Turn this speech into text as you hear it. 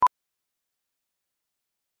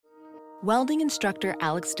Welding instructor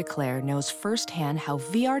Alex DeClaire knows firsthand how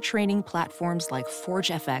VR training platforms like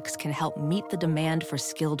ForgeFX can help meet the demand for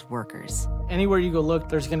skilled workers. Anywhere you go look,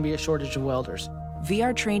 there's going to be a shortage of welders.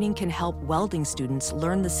 VR training can help welding students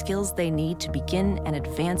learn the skills they need to begin and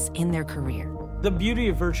advance in their career. The beauty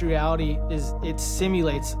of virtual reality is it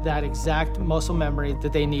simulates that exact muscle memory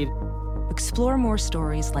that they need. Explore more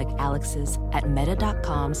stories like Alex's at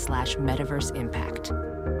meta.com/metaverseimpact.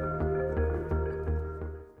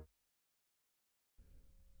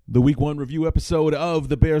 The Week 1 review episode of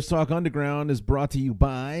the Bears Talk Underground is brought to you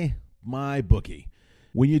by MyBookie.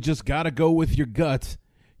 When you just got to go with your gut,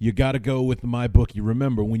 you got to go with MyBookie.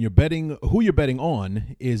 Remember, when you're betting, who you're betting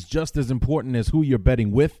on is just as important as who you're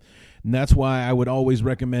betting with. And that's why I would always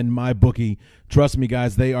recommend MyBookie. Trust me,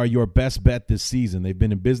 guys, they are your best bet this season. They've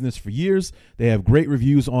been in business for years. They have great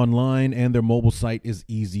reviews online, and their mobile site is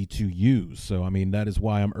easy to use. So, that is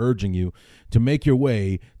why I'm urging you to make your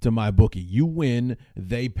way to MyBookie. You win,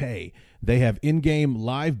 they pay. They have in-game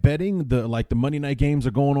live betting. The Monday night games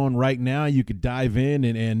are going on right now. You could dive in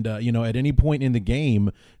and at any point in the game,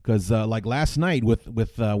 because like last night with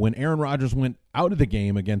when Aaron Rodgers went out of the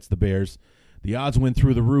game against the Bears, the odds went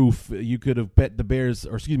through the roof. You could have bet the Packers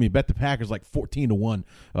like 14-1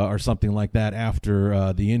 or something like that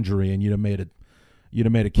after the injury, and you'd have made a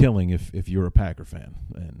killing if you're a Packer fan.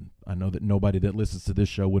 And I know that nobody that listens to this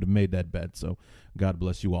show would have made that bet, so God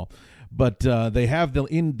bless you all. But they have the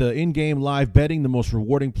in-game live betting, the most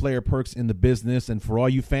rewarding player perks in the business. And for all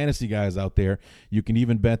you fantasy guys out there, you can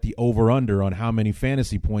even bet the over-under on how many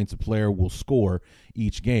fantasy points a player will score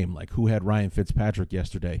each game. Like, who had Ryan Fitzpatrick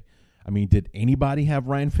yesterday? Did anybody have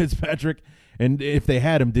Ryan Fitzpatrick? And if they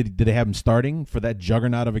had him, did they have him starting for that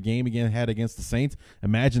juggernaut of a game had against the Saints?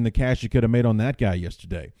 Imagine the cash you could have made on that guy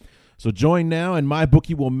yesterday. So join now, and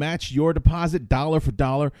MyBookie will match your deposit dollar for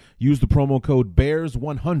dollar. Use the promo code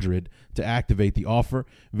BEARS100 to activate the offer.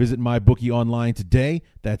 Visit MyBookie online today.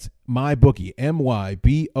 That's MyBookie,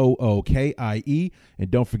 MyBookie. And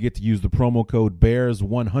don't forget to use the promo code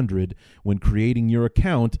BEARS100 when creating your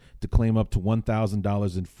account to claim up to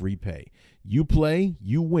 $1,000 in free pay. You play,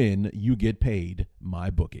 you win, you get paid.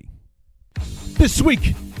 MyBookie. This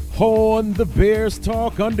week on the Bears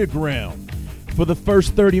Talk Underground. For the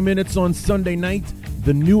first 30 minutes on Sunday night,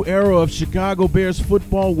 the new era of Chicago Bears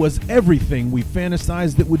football was everything we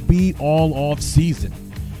fantasized it would be all off season.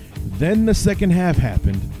 Then the second half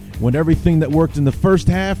happened, when everything that worked in the first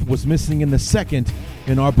half was missing in the second,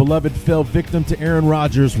 and our beloved fell victim to Aaron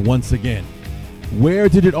Rodgers once again. Where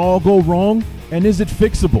did it all go wrong, and is it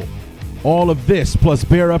fixable? All of this, plus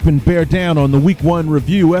Bear Up and Bear Down on the Week 1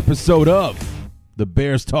 review episode of the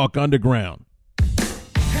Bears Talk Underground.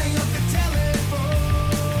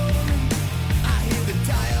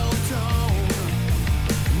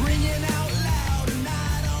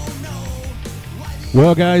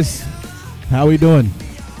 Well, guys, how we doing?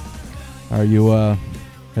 Are you,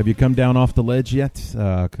 have you come down off the ledge yet?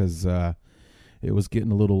 Because it was getting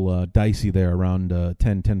a little dicey there around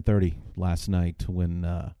 10:30 last night when,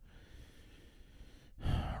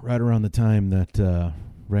 right around the time that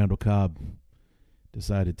Randall Cobb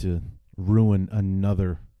decided to ruin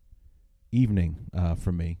another evening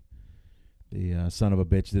for me. The son of a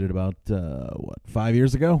bitch did it about, 5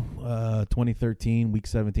 years ago, 2013, week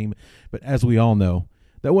 17. But as we all know,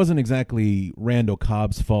 that wasn't exactly Randall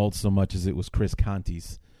Cobb's fault so much as it was Chris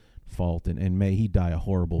Conte's fault. And may he die a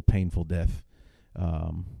horrible, painful death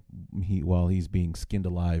while he's being skinned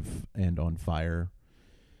alive and on fire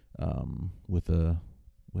with a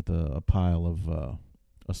pile of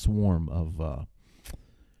a swarm of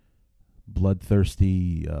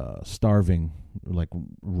bloodthirsty, starving, like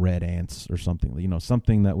red ants or something,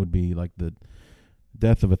 something that would be like the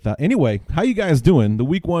death of a Anyway, how you guys doing? The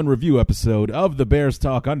Week 1 review episode of the Bears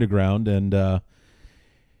Talk Underground, and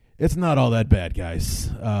it's not all that bad, guys.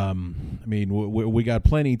 We got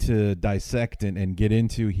plenty to dissect and get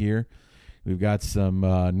into here. We've got some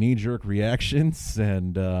knee-jerk reactions,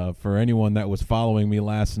 and for anyone that was following me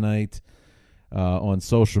last night on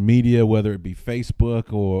social media, whether it be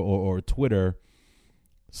Facebook or Twitter,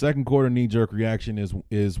 second quarter knee-jerk reaction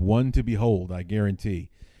is one to behold, I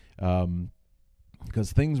guarantee.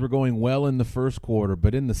 Because things were going well in the first quarter,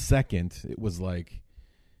 but in the second, it was like,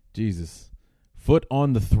 Jesus, foot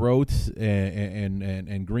on the throat,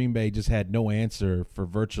 and Green Bay just had no answer for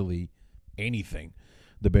virtually anything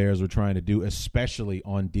the Bears were trying to do, especially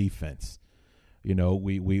on defense.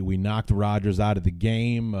 We knocked Rodgers out of the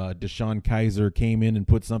game. DeShone Kizer came in and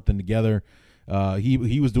put something together.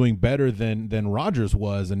 He was doing better than Rodgers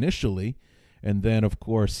was initially. And then, of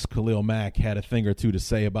course, Khalil Mack had a thing or two to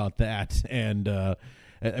say about that. And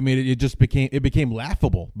I mean, it became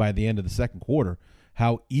laughable by the end of the second quarter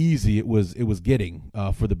how easy it was getting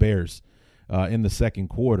for the Bears in the second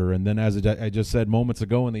quarter. And then, as I just said moments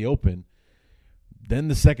ago in the open, then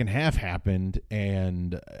the second half happened,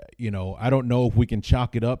 and I don't know if we can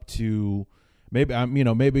chalk it up to maybe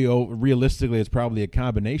realistically it's probably a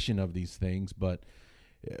combination of these things, but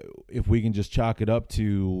if we can just chalk it up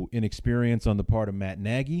to inexperience on the part of Matt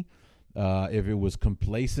Nagy, if it was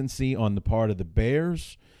complacency on the part of the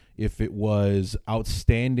Bears, if it was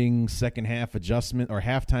outstanding second half adjustment or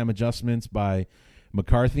halftime adjustments by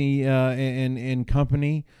McCarthy and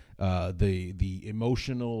company, the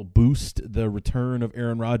emotional boost the return of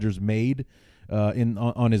Aaron Rodgers made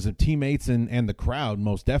on his teammates and the crowd,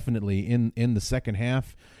 most definitely in the second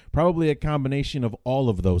half. Probably a combination of all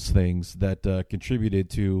of those things that contributed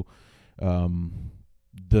to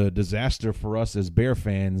the disaster for us as Bear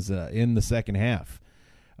fans in the second half.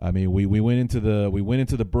 I mean, we went into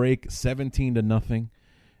the break 17-0,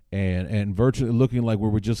 and virtually looking like we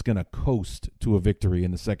were just going to coast to a victory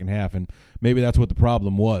in the second half. And maybe that's what the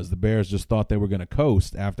problem was. The Bears just thought they were going to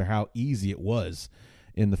coast after how easy it was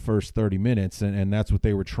in the first 30 minutes, and that's what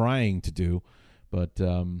they were trying to do. But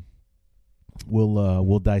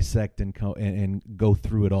we'll dissect and go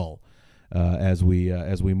through it all as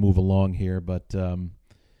we move along here. But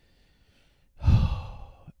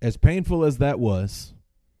as painful as that was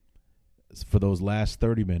for those last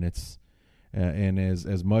 30 minutes, and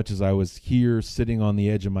as much as I was here sitting on the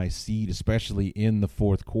edge of my seat, especially in the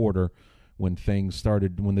fourth quarter when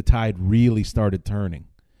the tide really started turning.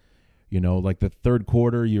 Like the third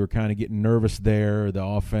quarter, you were kind of getting nervous there, the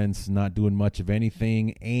offense not doing much of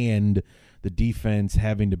anything, and the defense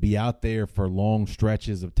having to be out there for long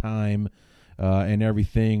stretches of time and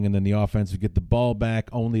everything, and then the offense would get the ball back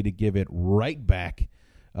only to give it right back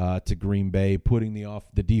to Green Bay, putting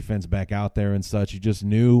the defense back out there and such. You just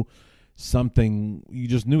knew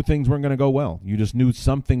things weren't going to go well. You just knew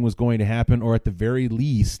something was going to happen, or at the very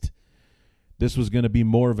least, this was going to be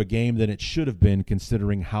more of a game than it should have been,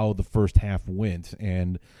 considering how the first half went.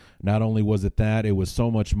 And not only was it that, it was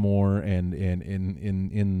so much more, and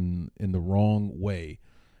in the wrong way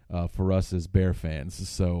for us as Bear fans.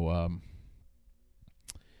 So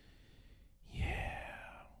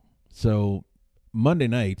So Monday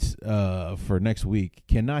night for next week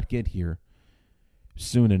cannot get here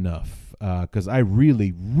soon enough because I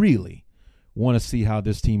really, really want to see how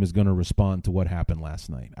this team is going to respond to what happened last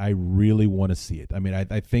night. I really want to see it. I mean,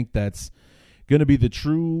 I think that's going to be the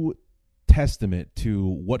true testament to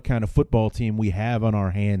what kind of football team we have on our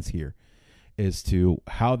hands here, as to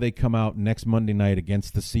how they come out next Monday night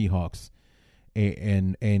against the Seahawks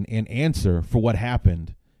and answer for what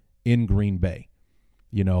happened in Green Bay.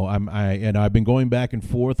 I've been going back and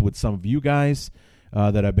forth with some of you guys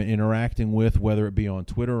that I've been interacting with, whether it be on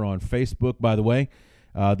Twitter or on Facebook. By the way,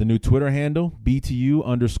 the new Twitter handle,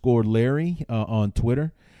 BTU_Larry on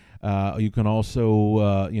Twitter. You can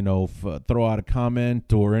also, throw out a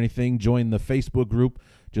comment or anything. Join the Facebook group.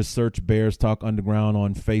 Just search Bears Talk Underground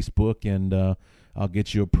on Facebook, and I'll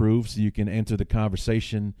get you approved so you can enter the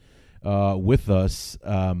conversation with us.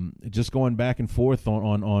 Just going back and forth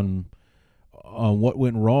on what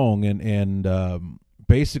went wrong, and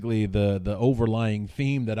basically the overlying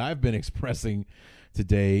theme that I've been expressing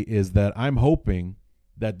today is that I'm hoping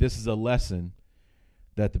that this is a lesson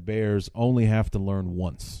that the Bears only have to learn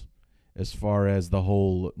once, as far as the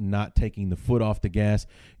whole not taking the foot off the gas.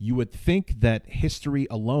 You would think that history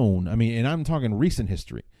alone, and I'm talking recent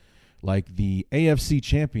history, like the AFC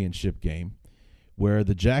Championship game where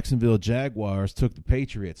the Jacksonville Jaguars took the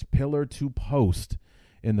Patriots pillar to post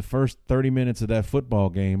in the first 30 minutes of that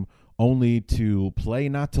football game, only to play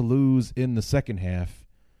not to lose in the second half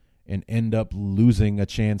and end up losing a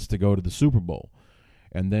chance to go to the Super Bowl.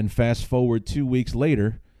 And then fast forward 2 weeks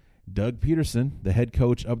later, Doug Peterson, the head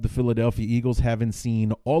coach of the Philadelphia Eagles, having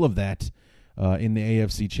seen all of that in the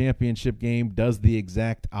AFC Championship game, does the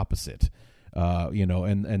exact opposite.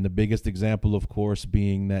 And the biggest example, of course,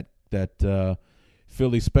 being that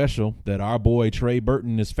Philly special that our boy Trey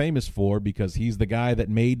Burton is famous for, because he's the guy that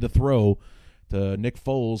made the throw to Nick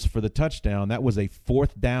Foles for the touchdown. That was a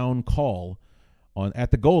fourth down call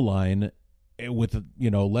at the goal line with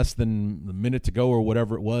less than a minute to go or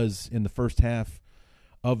whatever it was in the first half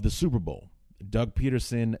of the Super Bowl. Doug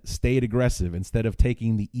Peterson stayed aggressive. Instead of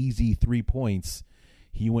taking the easy 3 points,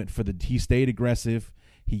 he stayed aggressive.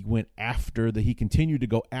 He continued to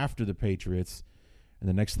go after the Patriots, and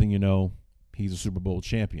the next thing you know, he's a Super Bowl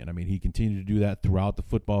champion. He continued to do that throughout the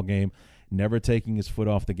football game, never taking his foot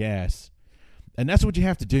off the gas. And that's what you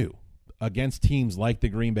have to do against teams like the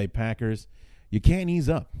Green Bay Packers. You can't ease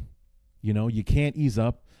up. You know, you can't ease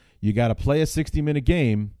up. You got to play a 60-minute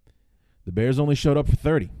game. The Bears only showed up for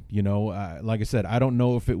 30. You know, like I said, I don't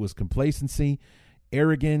know if it was complacency,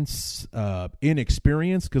 arrogance,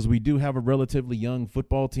 inexperience, because we do have a relatively young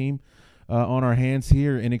football team on our hands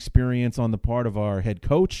here. Inexperience on the part of our head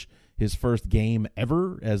coach, his first game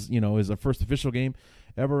ever as, you know, as a first official game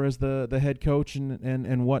ever as the head coach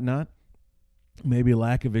and whatnot. Maybe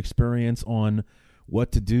lack of experience on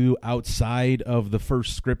what to do outside of the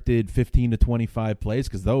first scripted 15 to 25 plays,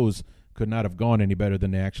 because those could not have gone any better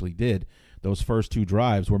than they actually did. Those first 2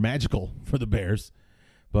 drives were magical for the Bears.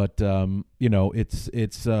 But, you know, it's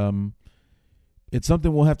something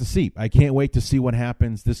we'll have to see. I can't wait to see what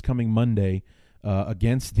happens this coming Monday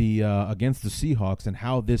against the Seahawks and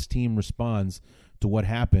how this team responds to what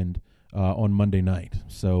happened on Monday night.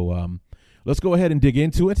 So let's go ahead and dig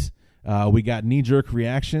into it. We got knee-jerk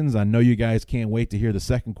reactions. I know you guys can't wait to hear the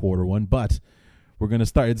second quarter one, but we're going to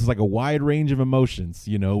start. It's like a wide range of emotions.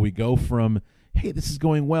 You know, we go from, hey, this is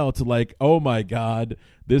going well, to like, oh, my God,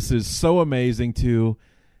 this is so amazing, to,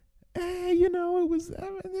 you know, it was,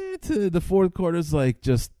 to the fourth quarter is like,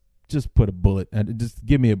 just put a bullet and just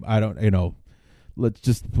give me let's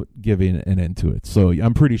just give an end to it. So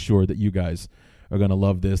I'm pretty sure that you guys are going to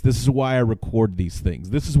love this. This is why I record these things.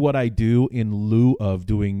 This is what I do in lieu of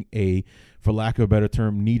doing a, for lack of a better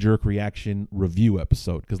term, knee-jerk reaction review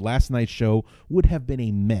episode, because last night's show would have been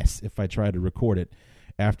a mess if I tried to record it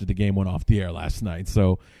after the game went off the air last night.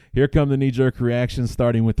 So here come the knee-jerk reactions,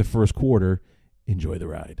 starting with the first quarter. Enjoy the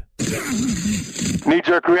ride.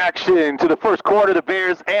 Knee-jerk reaction to the first quarter, the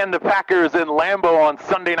Bears and the Packers in Lambeau on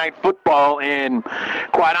Sunday Night Football. And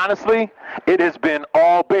quite honestly, it has been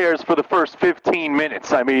all Bears for the first 15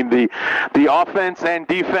 minutes. I mean, the offense and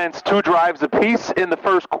defense, 2 drives apiece in the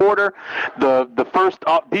first quarter. The first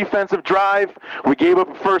defensive drive, we gave up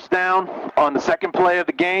a first down on the second play of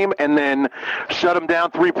the game and then shut them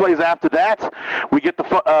down 3 plays after that. We get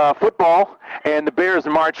the football, and the Bears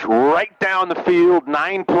march right down the field,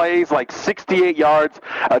 9 plays, like 68 yards,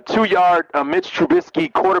 a 2-yard Mitch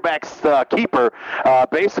Trubisky quarterback's keeper,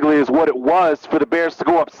 basically is what it was for the Bears to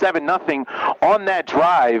go up 7-0 on that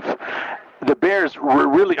drive. The Bears were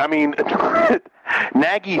really, I mean,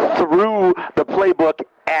 Nagy threw the playbook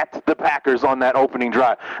at the Packers on that opening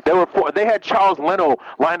drive. They had Charles Leno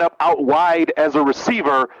lined up out wide as a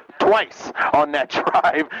receiver twice on that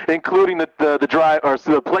drive, including the drive, or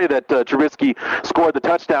the play that Trubisky scored the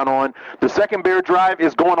touchdown on. The second Bear drive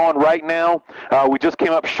is going on right now. We just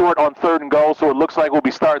came up short on 3rd and goal, so it looks like we'll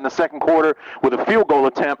be starting the second quarter with a field goal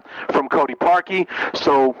attempt from Cody Parkey.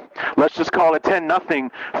 So let's just call it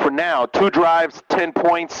 10-0 for now. 2 drives, 10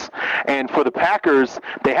 points. And for the Packers,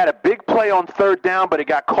 they had a big play on 3rd down, but it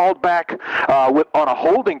got called back on a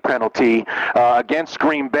holding penalty against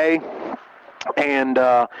Green Bay. And,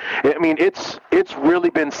 I mean, it's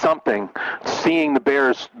really been something seeing the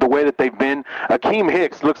Bears the way that they've been. Akeem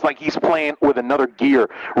Hicks looks like he's playing with another gear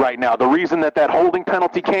right now. The reason that holding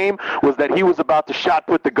penalty came was that he was about to shot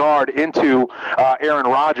put the guard into Aaron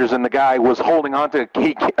Rodgers, and the guy was holding on to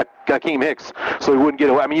Akeem Hicks so he wouldn't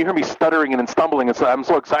get away. I mean, you hear me stuttering and stumbling, and so I'm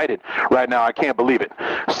so excited right now. I can't believe it.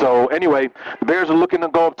 So, anyway, the Bears are looking to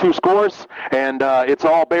go up 2 scores, and it's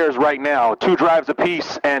all Bears right now. 2 drives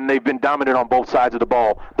apiece, and they've been dominant on both sides of the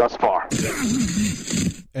ball thus far.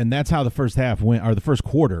 And that's how the first half went, or the first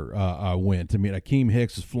quarter went. I mean, Akeem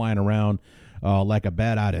Hicks is flying around like a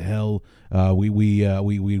bat out of hell.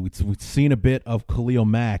 We've seen a bit of Khalil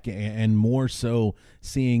Mack, and more so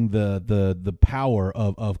seeing the power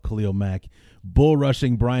of Khalil Mack, bull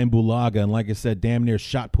rushing Brian Bulaga, and like I said, damn near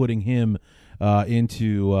shot putting him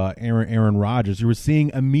into Aaron Rodgers. You were seeing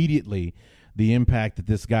immediately the impact that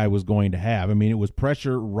this guy was going to have. I mean, it was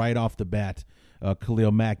pressure right off the bat.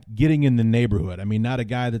 Khalil Mack getting in the neighborhood. I mean, not a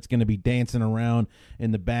guy that's going to be dancing around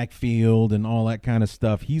in the backfield and all that kind of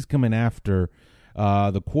stuff. He's coming after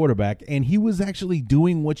the quarterback, and he was actually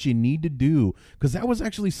doing what you need to do, because that was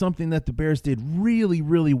actually something that the Bears did really,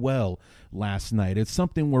 really well last night. It's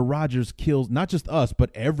something where Rodgers kills not just us, but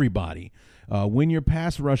everybody. When you're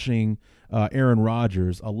pass rushing Aaron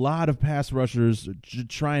Rodgers, a lot of pass rushers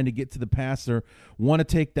trying to get to the passer want to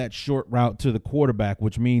take that short route to the quarterback,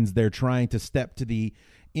 which means they're trying to step to the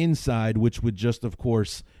inside, which would just, of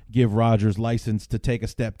course, give Rodgers license to take a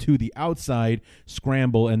step to the outside,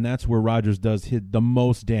 scramble, and that's where Rodgers does hit the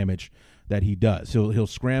most damage. that he does. He'll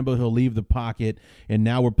scramble, he'll leave the pocket, and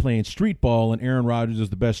now we're playing street ball, and Aaron Rodgers is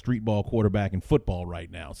the best street ball quarterback in football right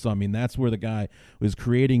now. So, I mean, that's where the guy was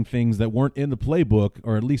creating things that weren't in the playbook,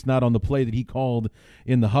 or at least not on the play that he called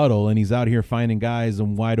in the huddle, and he's out here finding guys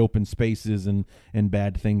in wide open spaces, and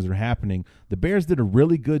bad things are happening. The Bears did a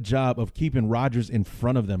really good job of keeping Rodgers in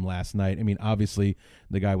front of them last night. I mean, obviously,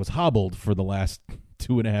 the guy was hobbled for the last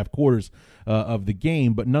 2.5 quarters of the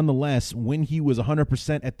game, but nonetheless, when he was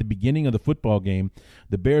 100% at the beginning of the football game,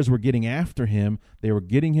 the Bears were getting after him. They were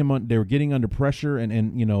getting him they were getting under pressure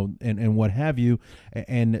and what have you,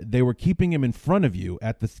 and they were keeping him in front of you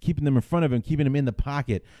keeping them in front of him, keeping him in the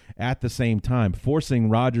pocket at the same time, forcing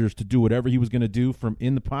Rodgers to do whatever he was going to do from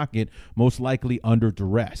in the pocket, most likely under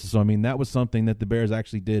duress. So, I mean, that was something that the Bears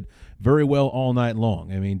actually did very well all night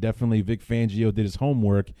long. I mean, definitely Vic Fangio did his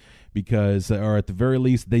homework, because, or at the very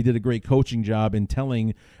least, they did a great coaching job in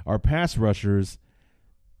telling our pass rushers,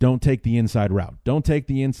 don't take the inside route. Don't take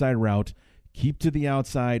the inside route. Keep to the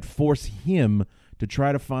outside. Force him to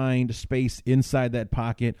try to find space inside that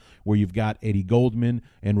pocket where you've got Eddie Goldman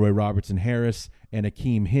and Roy Robertson Harris and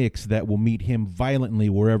Akeem Hicks that will meet him violently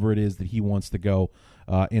wherever it is that he wants to go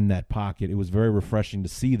in that pocket. It was very refreshing to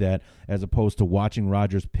see that, as opposed to watching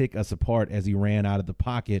Rodgers pick us apart as he ran out of the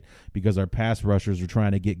pocket, because our pass rushers were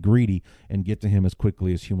trying to get greedy and get to him as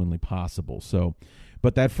quickly as humanly possible. So,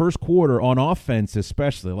 but that first quarter on offense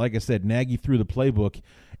especially, like I said, Nagy threw the playbook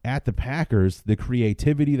at the Packers. The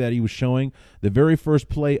creativity that he was showing, the very first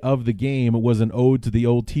play of the game was an ode to the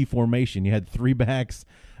old T formation. You had 3 backs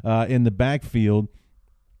in the backfield.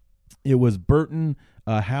 It was Burton,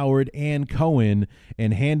 Howard, and Cohen,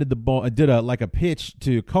 and handed the ball, did a pitch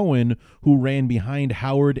to Cohen, who ran behind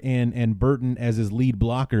Howard and Burton as his lead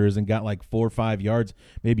blockers and got like 4 or 5 yards,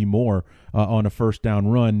 maybe more, on a first down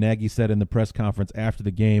run. Nagy said in the press conference after the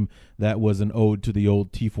game that was an ode to the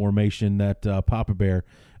old T formation that Papa Bear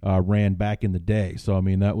ran back in the day. So, I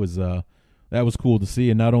mean, that was cool to see,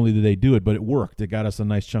 and not only did they do it, but it worked. It got us a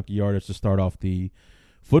nice chunky yardage to start off the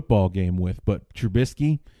football game with. But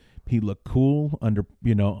Trubisky, he looked cool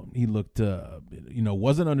he looked,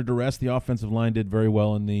 wasn't under duress. The offensive line did very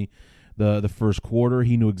well in the first quarter.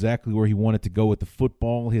 He knew exactly where he wanted to go with the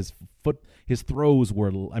football. His throws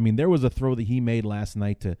were, there was a throw that he made last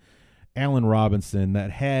night to Allen Robinson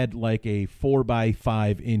that had like a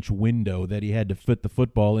 4x5 inch window that he had to fit the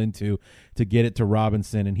football into to get it to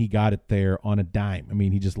Robinson, and he got it there on a dime. I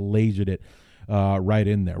mean, he just lasered it right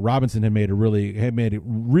in there. Robinson had made a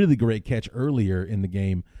really great catch earlier in the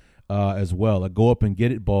game as well, a go up and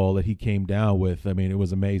get it ball that he came down with. I mean, it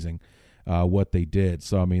was amazing what they did.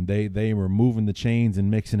 So, I mean, they were moving the chains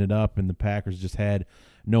and mixing it up, and the Packers just had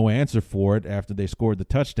no answer for it. After they scored the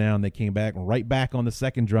touchdown, they came right back on the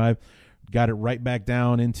second drive, got it right back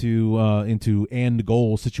down into end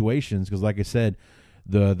goal situations, because, like I said,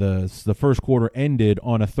 the first quarter ended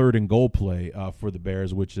on a 3rd and goal play for the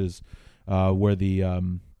Bears, which is where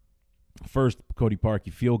the first Cody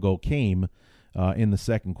Parkey field goal came in the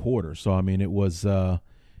second quarter. So, I mean, it was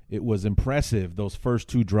impressive. Those first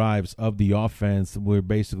 2 drives of the offense, we were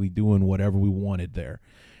basically doing whatever we wanted there.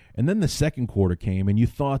 And then the second quarter came, and you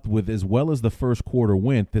thought, with as well as the first quarter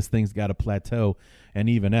went, this thing's got to plateau and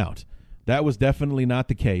even out. That was definitely not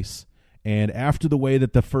the case. And after the way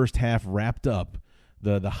that the first half wrapped up,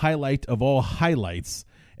 the highlight of all highlights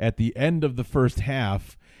at the end of the first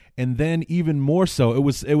half, and then even more so, it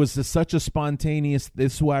was such a spontaneous,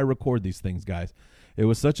 this is why I record these things, guys. It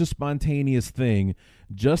was such a spontaneous thing.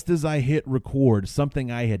 Just as I hit record,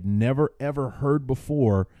 something I had never, ever heard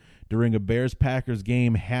before during a Bears-Packers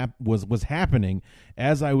game was happening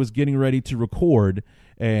as I was getting ready to record,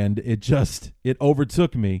 and it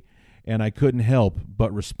overtook me, and I couldn't help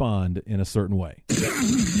but respond in a certain way.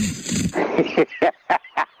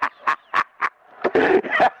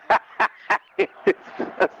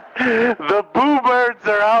 The Boo Birds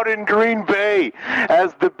are out in Green Bay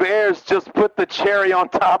as the Bears just put the cherry on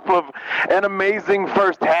top of an amazing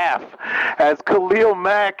first half, as Khalil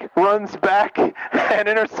Mack runs back an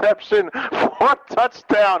interception for a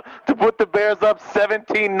touchdown to put the Bears up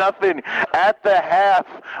 17-0 at the half.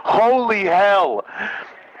 Holy hell.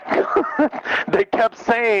 They kept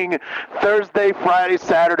saying Thursday, Friday,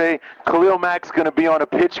 Saturday, Khalil Mack's going to be on a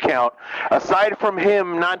pitch count. Aside from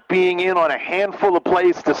him not being in on a handful of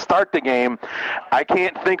plays to start the game, I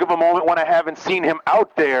can't think of a moment when I haven't seen him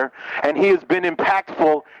out there, and he has been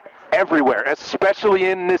impactful everywhere, especially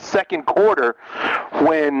in this second quarter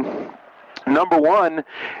when Number one,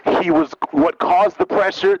 he was what caused the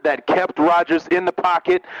pressure that kept Rodgers in the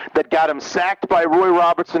pocket, that got him sacked by Roy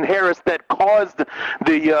Robertson Harris, that caused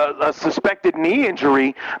the suspected knee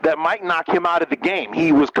injury that might knock him out of the game.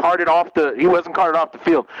 He wasn't carted off the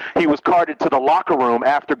field. He was carted to the locker room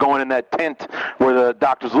after going in that tent where the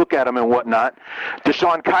doctors look at him and whatnot.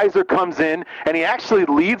 DeShone Kizer comes in, and he actually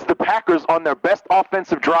leads the Packers on their best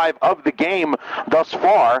offensive drive of the game thus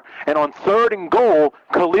far. And on 3rd and goal,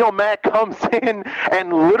 Khalil Mack comes in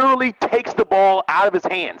and literally takes the ball out of his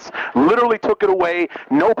hands. Literally took it away.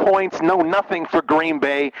 No points, no nothing for Green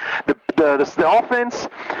Bay. The offense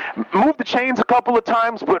moved the chains a couple of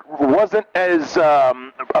times, but wasn't as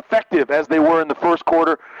effective as they were in the first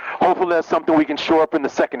quarter. Hopefully that's something we can shore up in the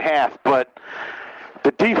second half. But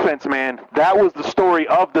the defense, man, that was the story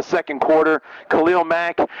of the second quarter. Khalil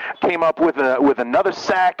Mack came up with another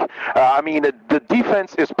sack. The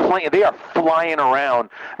defense is playing. They are flying around.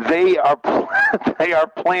 They are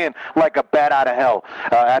playing like a bat out of hell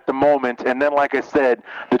at the moment. And then, like I said,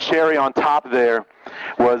 the cherry on top there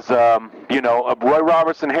was, Roy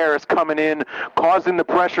Robertson Harris coming in, causing the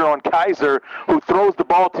pressure on Kizer, who throws the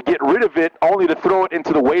ball to get rid of it, only to throw it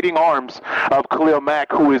into the waiting arms of Khalil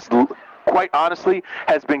Mack, who is, quite honestly,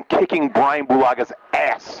 has been kicking Brian Bulaga's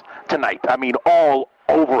ass tonight. I mean, all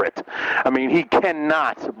over it. I mean, he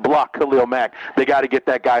cannot block Khalil Mack. They got to get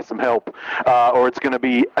that guy some help, or it's going to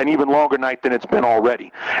be an even longer night than it's been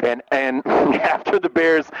already. And after the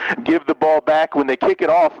Bears give the ball back, when they kick it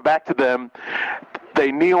off back to them, they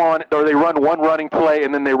kneel on it, or they run one running play,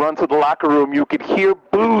 and then they run to the locker room. You could hear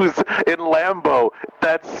boos in Lambeau.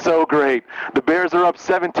 That's so great. The Bears are up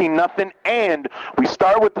 17-0, and we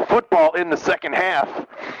start with the football in the second half.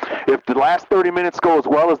 If the last 30 minutes go as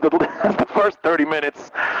well as the first 30 minutes,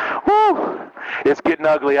 it's getting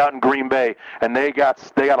ugly out in Green Bay, and they got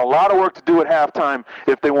a lot of work to do at halftime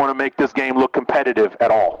if they want to make this game look competitive at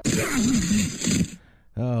all.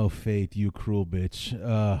 Oh, Faith, you cruel bitch.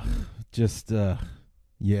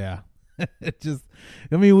 Yeah.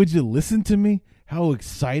 Would you listen to me? How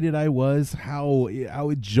excited I was, how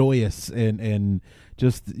joyous, and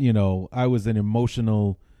just, I was an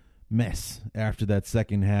emotional mess after that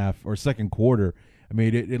second half or second quarter. I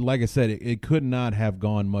mean, it like I said, it could not have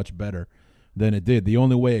gone much better than it did. The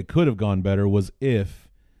only way it could have gone better was if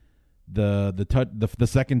the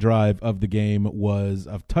second drive of the game was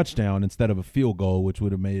a touchdown instead of a field goal, which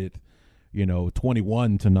would have made it,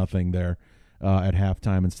 21-0 there at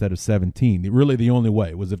halftime instead of 17. Really, the only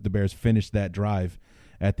way was if the Bears finished that drive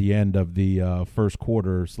at the end of the first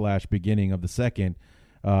quarter / beginning of the second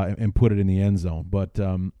and put it in the end zone. But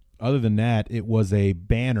other than that, it was a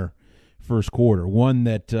banner first quarter, one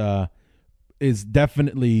that is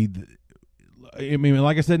definitely,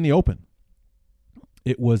 like I said in the open,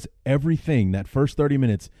 it was everything, that first 30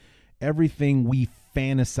 minutes, everything we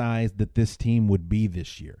fantasized that this team would be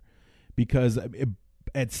this year. Because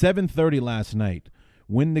at 7:30 last night,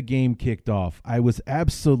 when the game kicked off, I was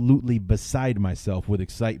absolutely beside myself with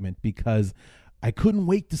excitement because I couldn't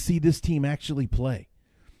wait to see this team actually play.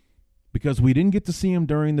 Because we didn't get to see them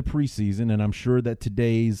during the preseason, and I'm sure that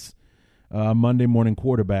today's Monday morning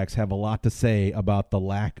quarterbacks have a lot to say about the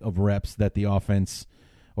lack of reps that the offense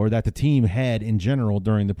or that the team had in general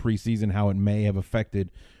during the preseason, how it may have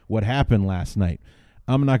affected what happened last night.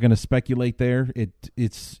 I'm not going to speculate there. It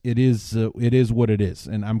is what it is,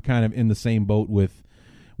 and I'm kind of in the same boat with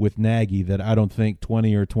Nagy that I don't think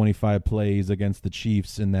 20 or 25 plays against the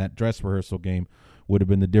Chiefs in that dress rehearsal game would have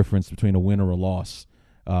been the difference between a win or a loss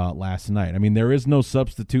last night. I mean, there is no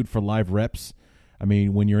substitute for live reps. I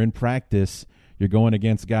mean, when you're in practice, you're going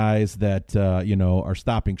against guys that are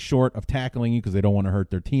stopping short of tackling you because they don't want to hurt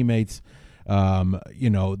their teammates.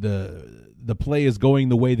 The play is going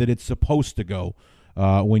the way that it's supposed to go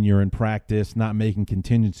when you're in practice, not making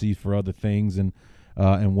contingencies for other things and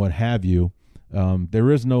what have you.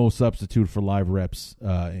 There is no substitute for live reps.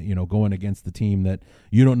 Going against the team that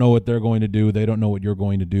you don't know what they're going to do, they don't know what you're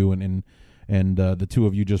going to do, and the two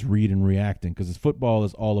of you just read and reacting, because football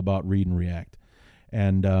is all about read and react.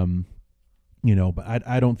 And but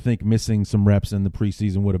I don't think missing some reps in the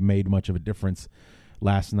preseason would have made much of a difference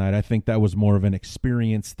last night. I think that was more of an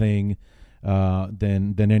experience thing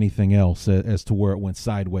than anything else as to where it went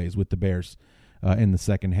sideways with the Bears in the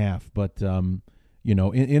second half. But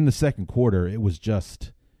in the second quarter, it was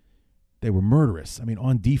just, they were murderous. I mean,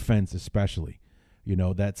 on defense especially.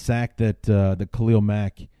 That sack that Khalil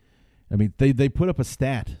Mack, I mean, they put up a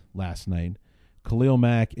stat last night. Khalil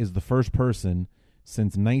Mack is the first person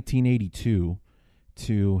since 1982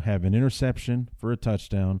 to have an interception for a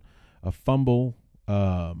touchdown, a fumble,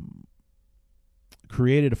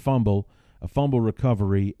 created a fumble, a fumble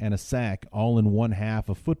recovery, and a sack all in one half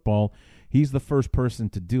of football. He's the first person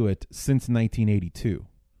to do it since 1982.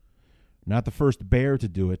 Not the first Bear to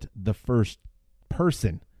do it, the first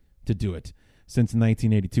person to do it since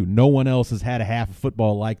 1982. No one else has had a half of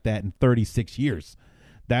football like that in 36 years.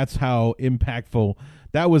 That's how impactful.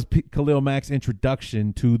 That was Khalil Mack's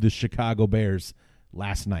introduction to the Chicago Bears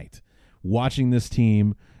last night. Watching this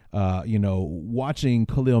team, watching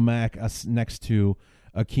Khalil Mack next to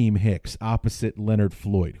Akeem Hicks, opposite Leonard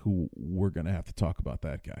Floyd, who we're going to have to talk about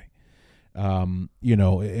that guy.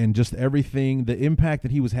 And just everything, the impact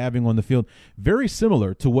that he was having on the field, very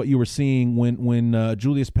similar to what you were seeing when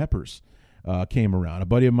Julius Peppers came around. A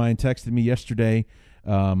buddy of mine texted me yesterday,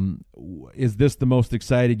 is this the most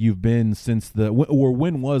excited you've been since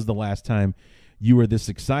when was the last time you were this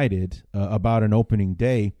excited about an opening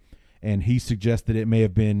day? And he suggested it may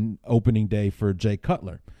have been opening day for Jay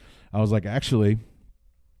Cutler. I was like, actually,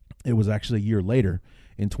 it was actually a year later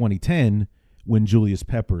in 2010 when Julius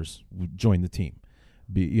Peppers joined the team.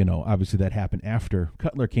 Obviously that happened after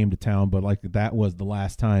Cutler came to town, but like that was the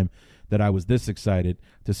last time that I was this excited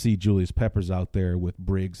to see Julius Peppers out there with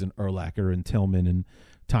Briggs and Urlacher and Tillman and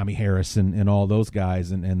Tommy Harris and all those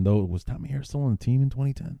guys. And was Tommy Harris still on the team in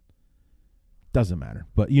 2010? Doesn't matter,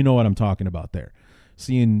 but you know what I'm talking about there.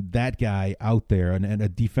 Seeing that guy out there and a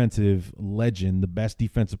defensive legend, the best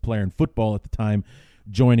defensive player in football at the time,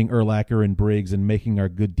 joining Urlacher and Briggs and making our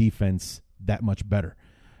good defense that much better.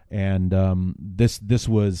 And this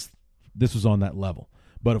was on that level.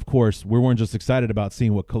 But, of course, we weren't just excited about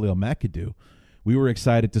seeing what Khalil Mack could do. We were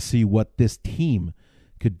excited to see what this team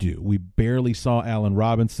could do. We barely saw Allen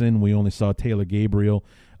Robinson. We only saw Taylor Gabriel,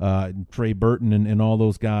 Trey Burton, and all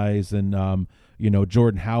those guys. And,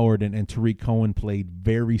 Jordan Howard and Tariq Cohen played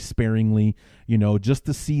very sparingly. Just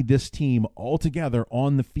to see this team all together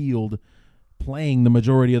on the field playing the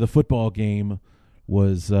majority of the football game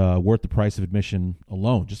was worth the price of admission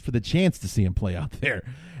alone, just for the chance to see him play out there,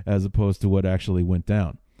 as opposed to what actually went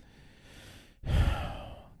down.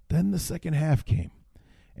 Then the second half came,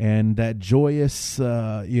 and that joyous,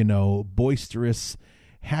 boisterous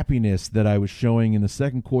happiness that I was showing in the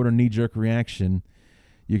second quarter knee-jerk reaction,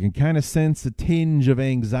 you can kind of sense a tinge of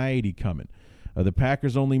anxiety coming. The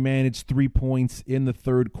Packers only managed 3 points in the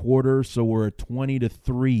third quarter, so we're at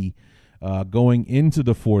 20-3 going into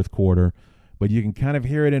the fourth quarter. But you can kind of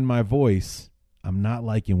hear it in my voice. I'm not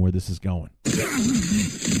liking where this is going.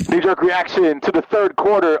 Knee-jerk reaction to the third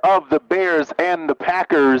quarter of the Bears and the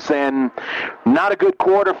Packers, and not a good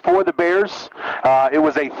quarter for the Bears. It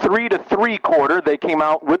was a 3-3 quarter. They came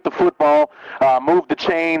out with the football, moved the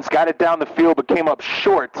chains, got it down the field, but came up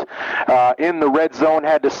short in the red zone.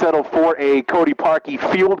 Had to settle for a Cody Parkey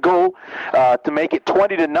field goal to make it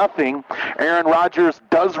 20-0. Aaron Rodgers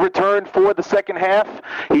does return for the second half.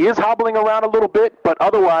 He is hobbling around a little bit, but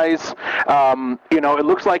otherwise, it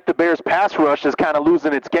looks like the Bears' pass rush is kind of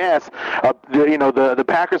losing its gas. The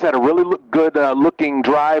Packers had a really good looking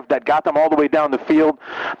drive that got them all the way down the field.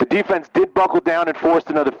 The defense did buckle down and forced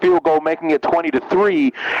another field goal, making it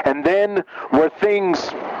 20-3. And then where things...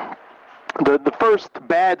 The first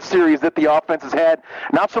bad series that the offense has had,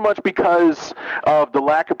 not so much because of the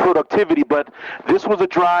lack of productivity, but this was a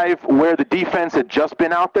drive where the defense had just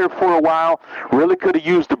been out there for a while, really could have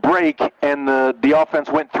used a break, and the offense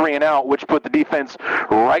went 3 and out, which put the defense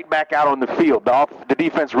right back out on the field. The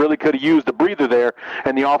defense really could have used a breather there,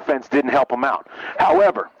 and the offense didn't help them out.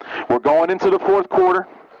 However, we're going into the fourth quarter.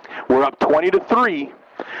 We're up 20-3.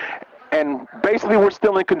 And basically, we're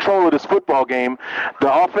still in control of this football game.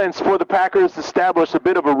 The offense for the Packers established a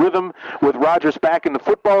bit of a rhythm with Rodgers back in the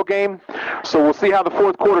football game. So we'll see how the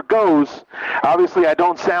fourth quarter goes. Obviously, I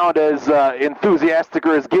don't sound as enthusiastic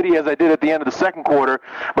or as giddy as I did at the end of the second quarter.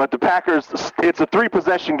 But the Packers, it's a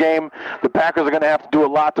 3-possession game. The Packers are going to have to do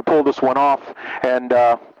a lot to pull this one off. And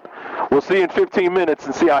we'll see in 15 minutes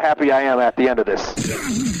and see how happy I am at the end of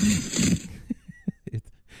this.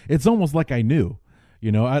 It's almost like I knew.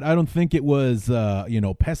 I don't think it was,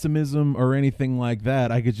 pessimism or anything like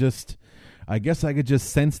that. I guess I could just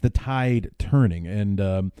sense the tide turning. And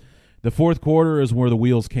the fourth quarter is where the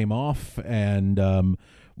wheels came off. And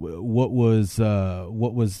what was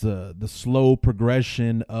the slow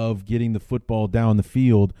progression of getting the football down the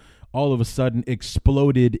field all of a sudden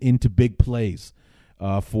exploded into big plays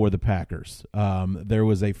for the Packers. There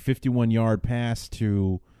was a 51-yard pass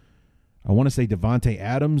to, I want to say, Devontae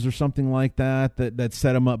Adams or something like that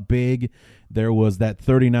set him up big. There was that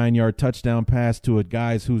 39-yard touchdown pass to a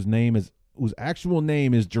guy whose actual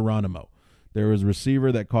name is Geronimo. There was a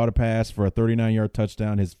receiver that caught a pass for a 39-yard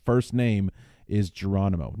touchdown. His first name is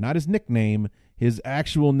Geronimo. Not his nickname. His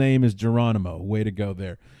actual name is Geronimo. Way to go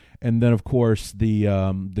there. And then, of course,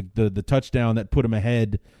 the touchdown that put them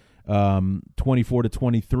ahead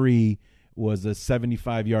 24-23 was a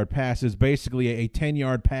 75-yard pass. It's basically a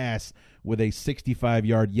 10-yard pass with a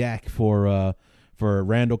 65-yard yak for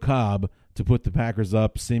Randall Cobb to put the Packers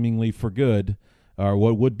up seemingly for good, or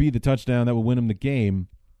what would be the touchdown that would win them the game.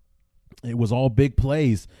 It was all big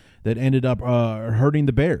plays that ended up hurting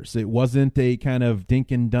the Bears. It wasn't a kind of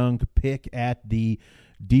dink and dunk pick at the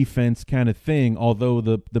defense kind of thing, although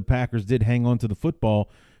the Packers did hang on to the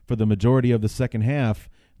football for the majority of the second half.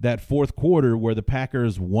 That fourth quarter where the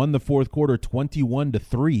Packers won the fourth quarter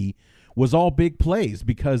 21-3 was all big plays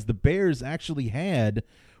because the Bears actually had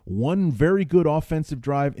one very good offensive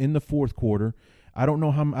drive in the fourth quarter. I don't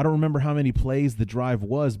remember how many plays the drive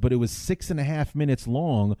was, but it was 6.5 minutes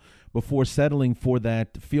long before settling for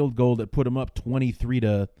that field goal that put them up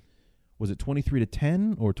 23-10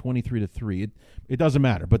 or 23-3? It doesn't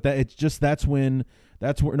matter, but it was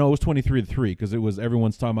 23-3 because it was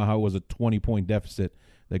everyone's talking about how it was a 20-point deficit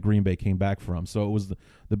that Green Bay came back from. So it was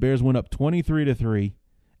the Bears went up 23-3,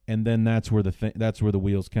 and then that's where the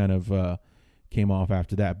wheels kind of came off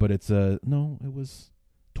after that. But it was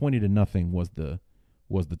 20-0 was the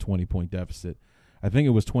 20-point deficit. I think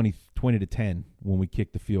it was 20-10 when we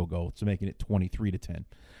kicked the field goal, so making it 23-10.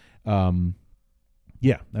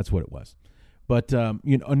 Yeah, that's what it was. But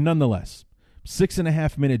nonetheless,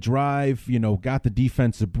 6.5 minute drive. Got the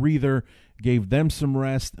defense a breather, gave them some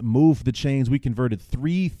rest, moved the chains. We converted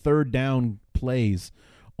 3 third down plays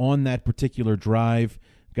on that particular drive.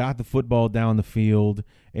 Got the football down the field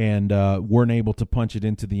and weren't able to punch it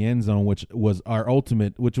into the end zone, which was our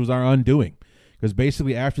undoing. Because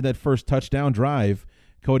basically after that first touchdown drive,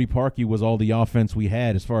 Cody Parkey was all the offense we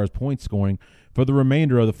had as far as point scoring for the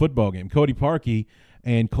remainder of the football game. Cody Parkey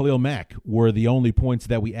and Khalil Mack were the only points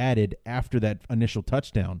that we added after that initial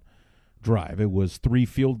touchdown drive. It was 3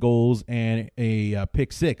 field goals and a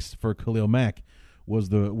pick 6 for Khalil Mack was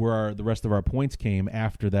the rest of our points came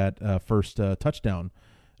after that first touchdown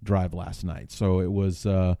drive last night. So it was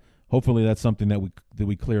hopefully that's something that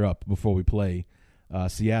we clear up before we play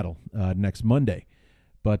Seattle next Monday.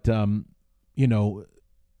 But that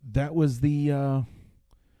was the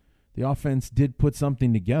offense did put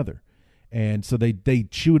something together. And so they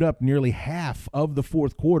chewed up nearly half of the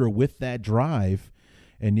fourth quarter with that drive,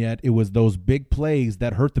 and yet it was those big plays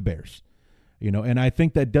that hurt the Bears. And I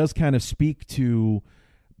think that does kind of speak to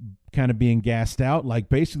kind of being gassed out. Like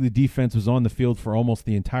basically the defense was on the field for almost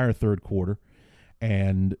the entire third quarter,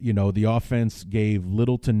 and the offense gave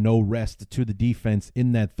little to no rest to the defense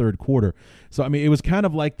in that third quarter. So I mean, it was kind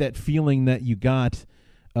of like that feeling that you got.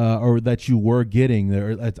 Or that you were getting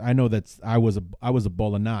there. I know that I was a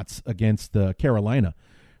ball of knots against Carolina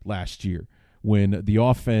last year when the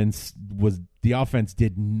offense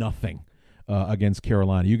did nothing against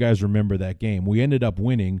Carolina. You guys remember that game? We ended up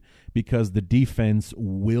winning because the defense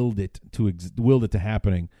willed it to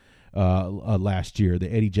happening last year.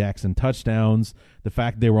 The Eddie Jackson touchdowns, the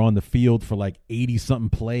fact they were on the field for like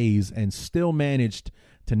 80-something plays and still managed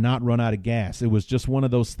to not run out of gas. It was just one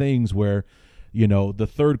of those things where. The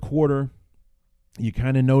third quarter, you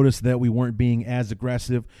kind of noticed that we weren't being as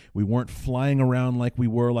aggressive. We weren't flying around like we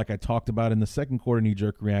were, like I talked about in the second quarter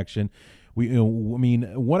knee-jerk reaction.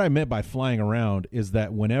 What I meant by flying around is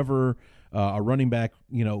that whenever a running back,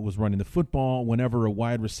 was running the football, whenever a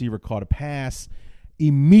wide receiver caught a pass,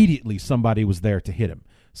 immediately somebody was there to hit him.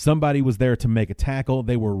 Somebody was there to make a tackle.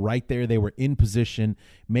 They were right there. They were in position,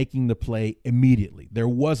 making the play immediately. There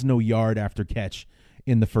was no yard after catch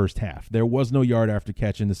in the first half. There was no yard after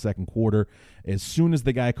catch in the second quarter. As soon as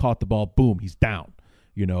the guy caught the ball, boom, he's down.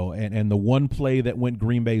 And the one play that went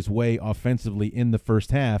Green Bay's way offensively in the first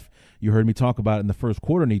half, you heard me talk about it in the first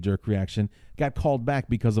quarter knee-jerk reaction, got called back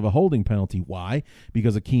because of a holding penalty. Why?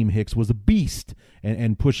 Because Akeem Hicks was a beast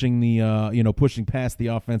and pushing pushing past the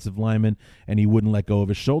offensive lineman, and he wouldn't let go of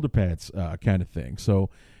his shoulder pads kind of thing. So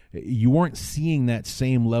you weren't seeing that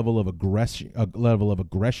same level of aggression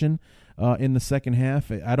in the second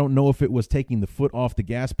half. I don't know if it was taking the foot off the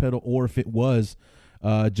gas pedal or if it was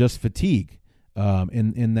just fatigue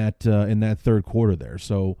in that third quarter there.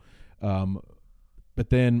 So, but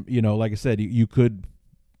then like I said, you could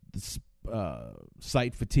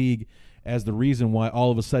cite fatigue as the reason why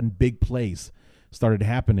all of a sudden big plays started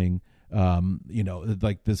happening.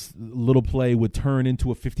 Like this little play would turn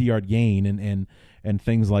into a 50-yard gain and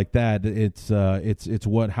things like that. It's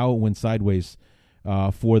how it went sideways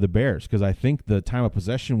for the Bears, because I think the time of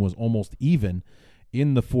possession was almost even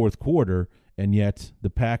in the fourth quarter, and yet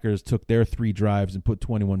the Packers took their 3 drives and put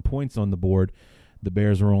 21 points on the board. The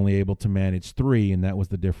Bears were only able to manage 3, and that was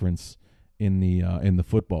the difference in the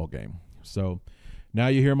football game. So Now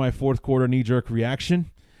you hear my fourth quarter knee-jerk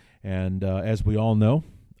reaction. And as we all know,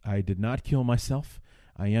 I did not kill myself.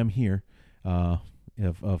 I am here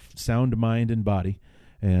of sound mind and body.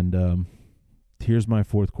 And here's my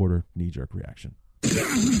fourth quarter knee-jerk reaction.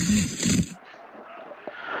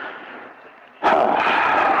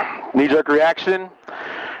 Knee-jerk reaction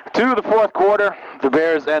to the fourth quarter, the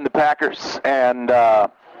Bears and the Packers. And, the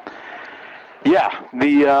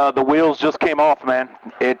wheels just came off, man.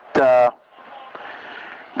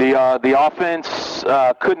 The offense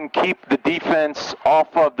couldn't keep the defense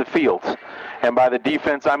off of the field. And by the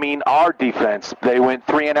defense, I mean our defense. They went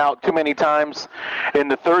 3 and out too many times in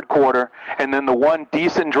the third quarter, and then the one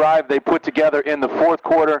decent drive they put together in the fourth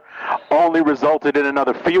quarter only resulted in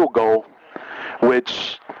another field goal,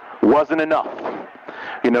 which wasn't enough.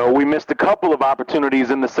 You know, we missed a couple of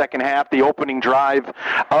opportunities in the second half. The opening drive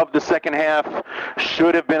of the second half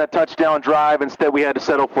should have been a touchdown drive. Instead, we had to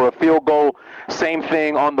settle for a field goal. Same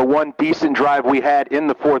thing on the one decent drive we had in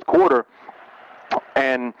the fourth quarter.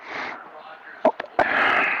 And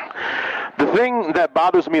the thing that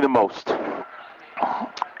bothers me the most,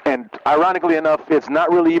 and ironically enough, it's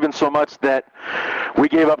not really even so much that we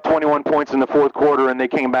gave up 21 points in the fourth quarter and they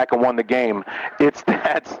came back and won the game. It's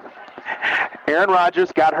that Aaron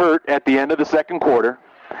Rodgers got hurt at the end of the second quarter,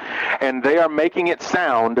 and they are making it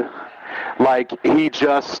sound like he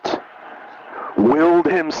just willed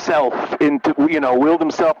himself and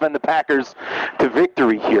the Packers to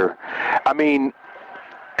victory here. I mean,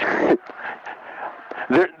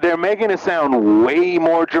 they're making it sound way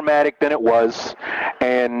more dramatic than it was,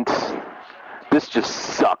 and this just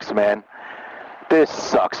sucks, man. This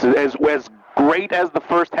sucks. As great as the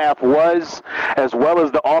first half was, as well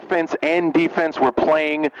as the offense and defense were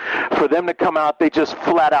playing, for them to come out, they just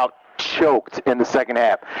flat out choked in the second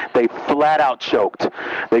half. They flat out choked.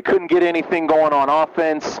 They couldn't get anything going on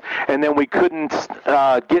offense, and then we couldn't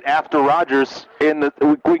get after Rodgers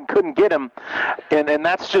we couldn't get him, and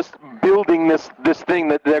that's just building this thing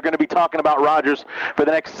that they're going to be talking about Rodgers for the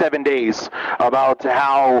next 7 days, about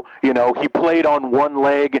how, you know, he played on one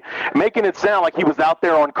leg, making it sound like he was out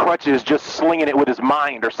there on crutches just slinging it with his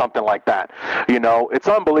mind or something like that. You know, it's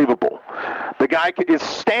unbelievable. The guy is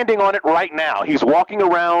standing on it right now. He's walking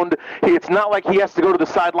around. It's not like he has to go to the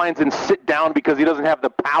sidelines and sit down because he doesn't have the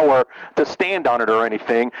power to stand on it or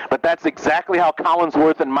anything, but that's exactly how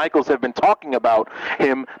Collinsworth and Michaels have been talking about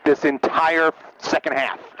him this entire second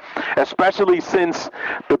half, especially since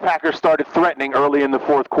the Packers started threatening early in the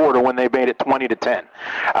fourth quarter when they made it 20-10.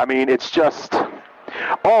 I mean, it's just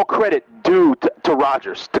all credit due to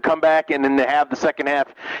Rodgers to come back and then to have the second half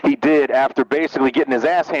he did after basically getting his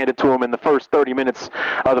ass handed to him in the first 30 minutes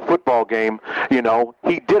of the football game. You know,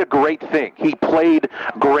 he did a great thing. He played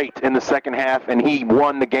great in the second half, and he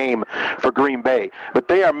won the game for Green Bay. But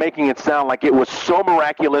they are making it sound like it was so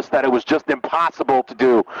miraculous that it was just impossible to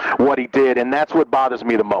do what he did, and that's what bothers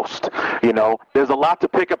me the most. You know, there's a lot to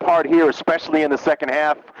pick apart here, especially in the second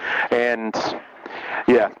half, and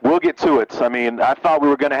yeah, we'll get to it. I mean, I thought we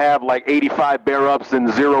were going to have like 85 bear ups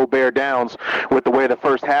and 0 bear downs with the way the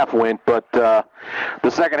first half went, but the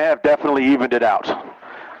second half definitely evened it out.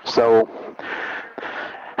 So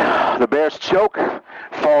the Bears choke,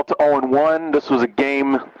 fall to 0-1. This was a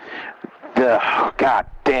game, God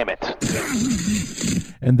damn it.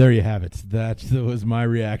 And there you have it. That was my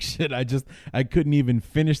reaction. I couldn't even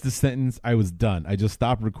finish the sentence. I was done. I just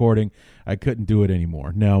stopped recording. I couldn't do it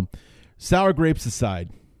anymore. Now, sour grapes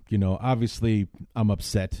aside, you know, obviously I'm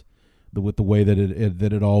upset with the way that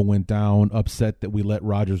it all went down, upset that we let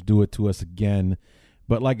Rodgers do it to us again.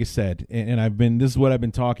 But like I said, and this is what I've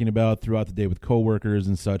been talking about throughout the day with coworkers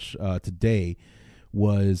and such today,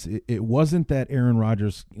 was it wasn't that Aaron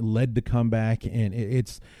Rodgers led the comeback, and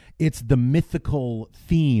it's the mythical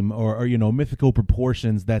theme or you know, mythical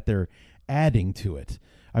proportions that they're adding to it.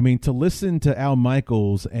 I mean, to listen to Al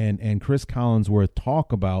Michaels and Chris Collinsworth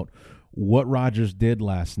talk about what Rodgers did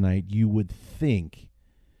last night, you would think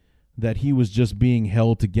that he was just being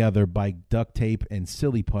held together by duct tape and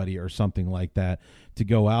silly putty or something like that to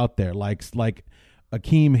go out there. Like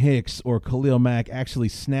Akeem Hicks or Khalil Mack actually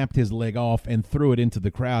snapped his leg off and threw it into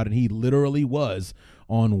the crowd, and he literally was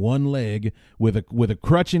on one leg with a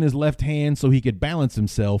crutch in his left hand so he could balance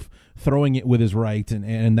himself, throwing it with his right,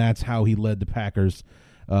 and that's how he led the Packers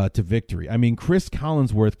to victory. I mean, Chris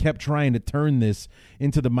Collinsworth kept trying to turn this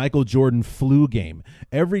into the Michael Jordan flu game.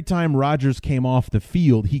 Every time Rodgers came off the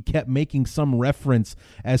field, he kept making some reference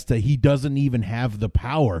as to he doesn't even have the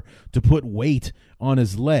power to put weight on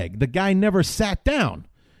his leg. The guy never sat down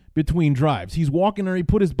between drives. He's walking, or he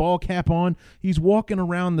put his ball cap on. He's walking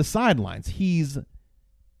around the sidelines. He's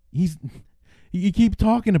You keep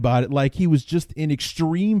talking about it like he was just in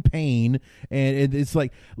extreme pain, and it's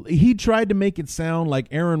like he tried to make it sound like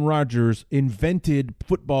Aaron Rodgers invented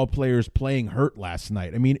football players playing hurt last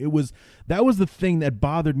night. I mean, that was the thing that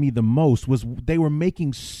bothered me the most, was they were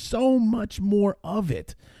making so much more of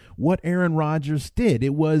it. What Aaron Rodgers did,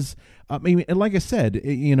 it was, I mean, like I said,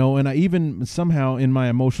 and I even somehow in my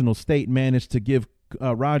emotional state managed to give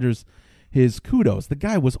Rodgers his kudos. The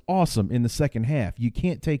guy was awesome in the second half. You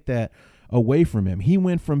can't take that away from him. He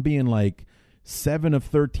went from being like 7 of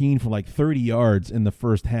 13 for like 30 yards in the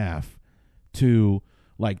first half to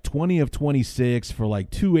like 20 of 26 for like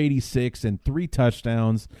 286 and 3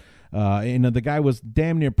 touchdowns. And the guy was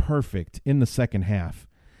damn near perfect in the second half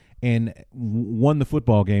and won the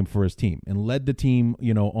football game for his team and led the team,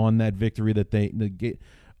 on that victory that they get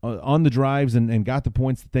on the drives and got the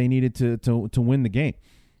points that they needed to win the game.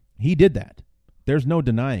 He did that. There's no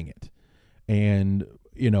denying it. And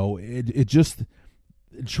it just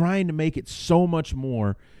trying to make it so much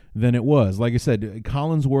more than it was. Like I said,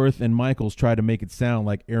 Collinsworth and Michaels tried to make it sound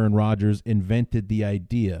like Aaron Rodgers invented the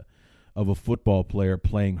idea of a football player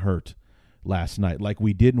playing hurt last night, like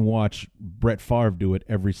we didn't watch Brett Favre do it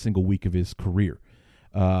every single week of his career,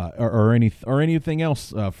 or anything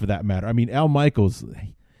else for that matter. I mean, Al Michaels,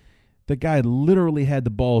 the guy literally had the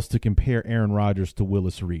balls to compare Aaron Rodgers to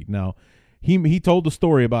Willis Reed. Now, He told the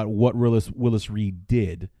story about what Willis Reed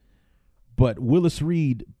did, but Willis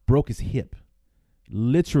Reed broke his hip,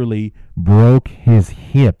 literally broke his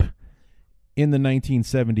hip in the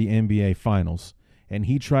 1970 NBA Finals, and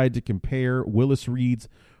he tried to compare Willis Reed's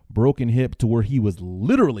broken hip to where he was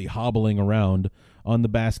literally hobbling around on the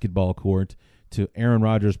basketball court to Aaron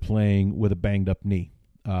Rodgers playing with a banged up knee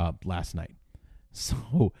last night.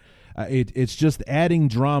 So it's just adding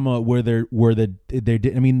drama where they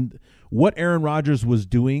did. I mean, what Aaron Rodgers was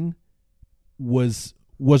doing was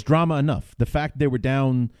drama enough. The fact they were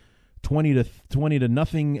down 20 to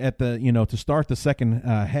nothing at the to start the second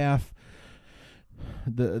half,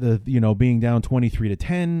 the being down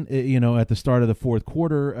 23-10 at the start of the fourth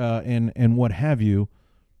quarter, and what have you.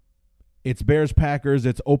 It's Bears Packers.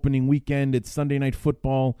 It's opening weekend. It's Sunday Night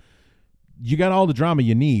Football. You got all the drama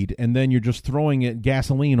you need, and then you're just throwing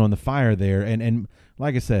gasoline on the fire there. And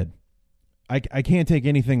like I said, I can't take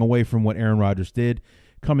anything away from what Aaron Rodgers did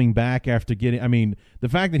coming back after the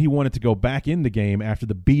fact that he wanted to go back in the game after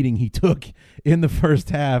the beating he took in the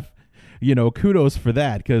first half, kudos for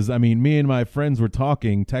that. Because, me and my friends were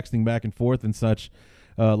texting back and forth and such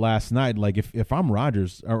last night. Like, if I'm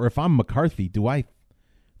Rodgers or if I'm McCarthy, do I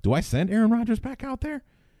send Aaron Rodgers back out there?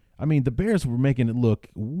 The Bears were making it look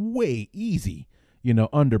way easy,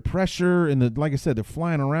 under pressure. And like I said, they're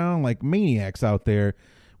flying around like maniacs out there.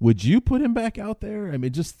 Would you put him back out there?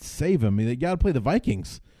 Just save him. They got to play the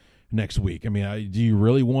Vikings next week. Do you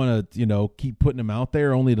really want to, keep putting him out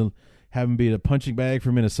there only to have him be a punching bag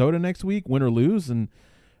for Minnesota next week, win or lose? And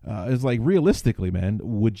it's like, realistically, man,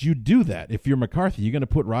 would you do that? If you're McCarthy, you're going to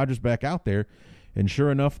put Rodgers back out there. And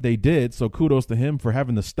sure enough, they did. So kudos to him for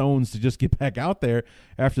having the stones to just get back out there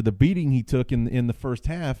after the beating he took in the first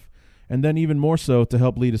half. And then even more so to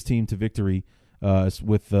help lead his team to victory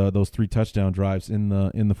with those 3 touchdown drives in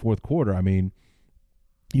the fourth quarter.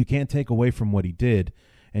 You can't take away from what he did,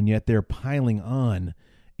 and yet they're piling on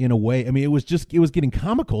in a way. It was getting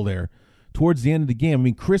comical there towards the end of the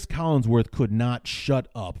game. Chris Collinsworth could not shut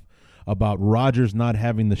up about Rodgers not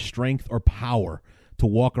having the strength or power to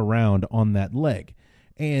walk around on that leg.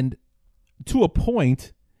 And to a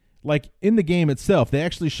point, like in the game itself, they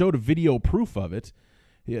actually showed a video proof of it.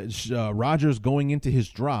 Rodgers going into his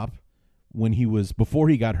drop before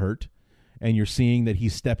he got hurt, and you're seeing that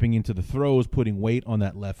he's stepping into the throws, putting weight on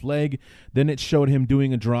that left leg. Then it showed him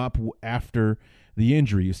doing a drop after the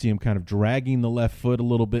injury. You see him kind of dragging the left foot a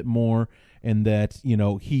little bit more, and that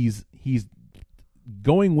he's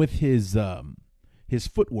going with his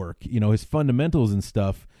footwork, his fundamentals and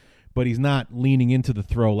stuff, but he's not leaning into the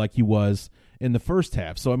throw like he was in the first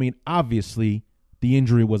half. So obviously the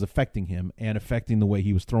injury was affecting him and affecting the way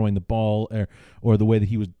he was throwing the ball or the way that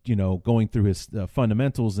he was, going through his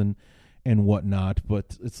fundamentals and whatnot.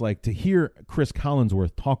 But it's like to hear Chris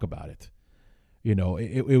Collinsworth talk about it,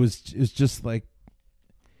 it's just like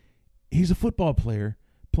he's a football player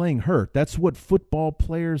playing hurt. That's what football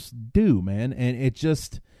players do, man. And it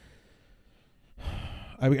just,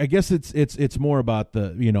 I guess it's more about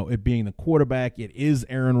the, it being the quarterback. It is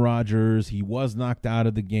Aaron Rodgers. He was knocked out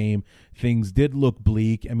of the game. Things did look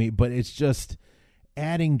bleak. But it's just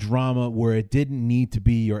adding drama where it didn't need to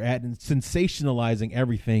be, or adding sensationalizing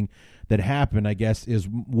everything that happened, I guess, is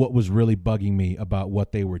what was really bugging me about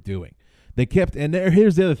what they were doing. They kept, and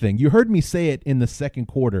here's the other thing. You heard me say it in the second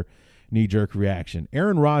quarter. knee-jerk reaction.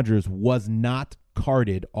 Aaron Rodgers was not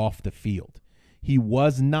carted off the field. He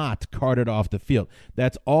was not carted off the field.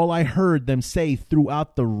 That's all I heard them say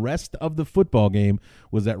throughout the rest of the football game,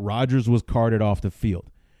 was that Rodgers was carted off the field.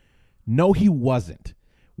 No, he wasn't.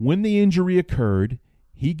 When the injury occurred,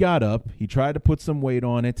 he got up, he tried to put some weight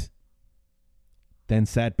on it, then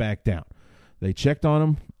sat back down. They checked on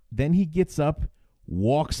him. Then he gets up,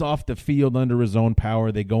 walks off the field under his own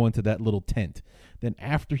power. They go into that little tent. Then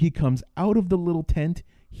after he comes out of the little tent,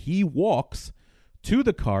 he walks to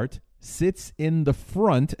the cart, sits in the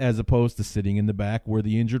front as opposed to sitting in the back where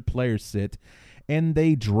the injured players sit, and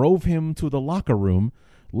they drove him to the locker room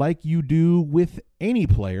like you do with any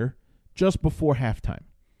player just before halftime.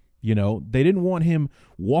 You know, they didn't want him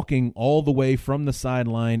walking all the way from the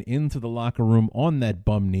sideline into the locker room on that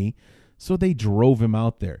bum knee, so they drove him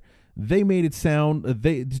out there. They made it sound,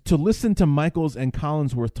 to listen to Michaels and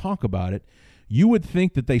Collinsworth talk about it, you would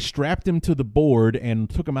think that they strapped him to the board and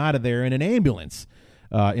took him out of there in an ambulance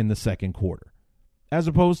in the second quarter, as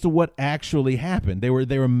opposed to what actually happened. They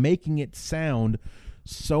were making it sound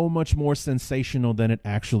so much more sensational than it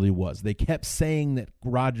actually was. They kept saying that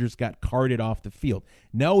Rodgers got carted off the field.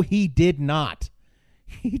 No, he did not.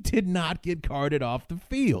 He did not get carted off the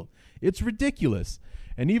field. It's ridiculous.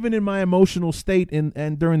 And even in my emotional state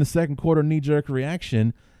and during the second quarter knee-jerk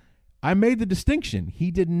reaction, I made the distinction. He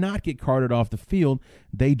did not get carted off the field.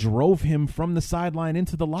 They drove him from the sideline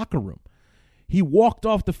into the locker room. He walked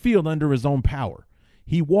off the field under his own power.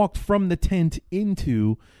 He walked from the tent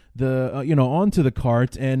into the onto the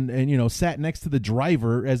cart and sat next to the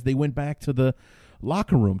driver as they went back to the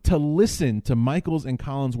locker room. To listen to Michaels and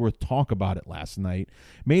Collinsworth talk about it last night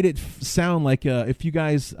made it sound like I don't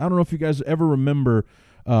know if you guys ever remember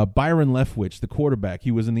Byron Leftwich, the quarterback.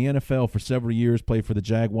 He was in the NFL for several years, played for the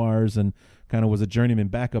Jaguars, and kind of was a journeyman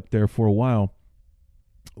backup there for a while.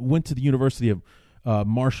 Went to the University of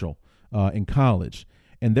Marshall in college,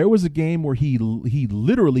 and there was a game where he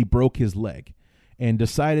literally broke his leg and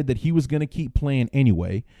decided that he was going to keep playing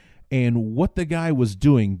anyway. And what the guy was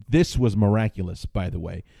doing, this was miraculous, by the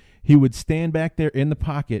way. He would stand back there in the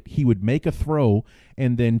pocket, he would make a throw,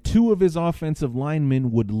 and then two of his offensive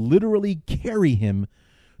linemen would literally carry him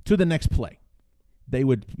to the next play.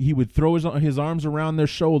 He would throw his arms around their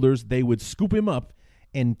shoulders, they would scoop him up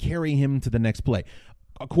and carry him to the next play.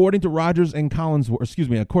 According to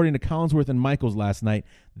Collinsworth and Michaels last night,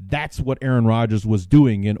 that's what Aaron Rodgers was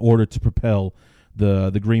doing in order to propel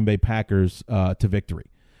the Green Bay Packers to victory.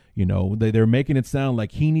 You know, they're making it sound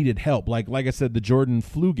like he needed help. Like I said, the Jordan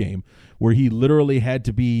flu game where he literally had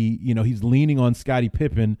to be, he's leaning on Scottie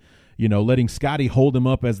Pippen, letting Scottie hold him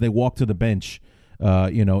up as they walk to the bench,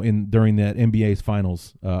 during that NBA's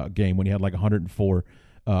finals game when he had like 104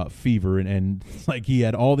 fever and like he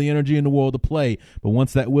had all the energy in the world to play. But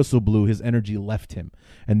once that whistle blew, his energy left him.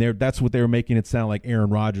 And that's what they were making it sound like Aaron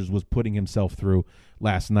Rodgers was putting himself through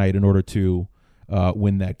last night in order to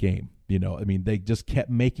win that game. They just kept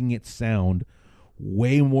making it sound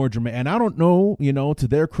way more dramatic. And I don't know, to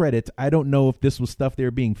their credit, I don't know if this was stuff they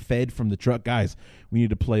were being fed from the truck. Guys, we need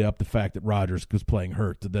to play up the fact that Rodgers was playing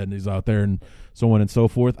hurt, then he's out there and so on and so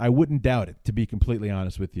forth. I wouldn't doubt it, to be completely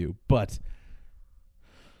honest with you. But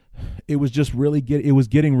it was just it was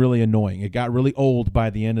getting really annoying. It got really old by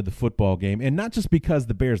the end of the football game. And not just because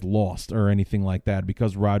the Bears lost or anything like that,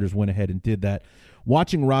 because Rodgers went ahead and did that.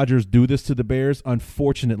 Watching Rodgers do this to the Bears,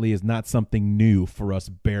 unfortunately, is not something new for us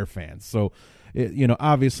Bear fans. So,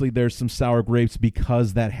 obviously there's some sour grapes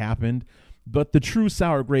because that happened. But the true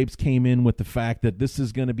sour grapes came in with the fact that this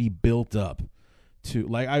is going to be built up to,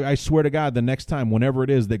 like, I swear to God, the next time, whenever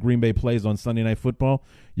it is that Green Bay plays on Sunday Night Football,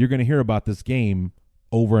 you're going to hear about this game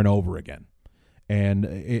over and over again. And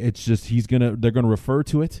it's just, they're going to refer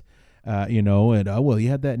to it. He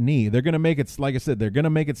had that knee. They're going to make it, like I said, they're going to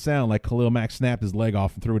make it sound like Khalil Mack snapped his leg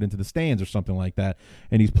off and threw it into the stands or something like that.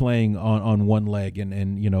 And he's playing on one leg.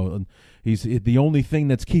 And he's the only thing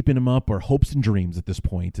that's keeping him up are hopes and dreams at this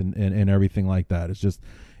point and everything like that. It's just,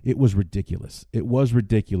 it was ridiculous. It was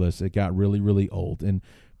ridiculous. It got really, really old. And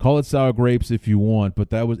call it sour grapes if you want,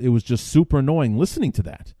 but it was just super annoying listening to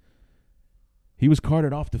that. He was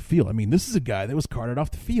carted off the field. I mean, this is a guy that was carted off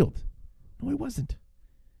the field. No, he wasn't.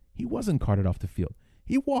 He wasn't carted off the field.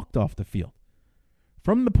 He walked off the field.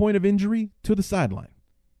 From the point of injury to the sideline.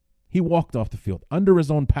 He walked off the field under his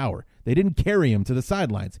own power. They didn't carry him to the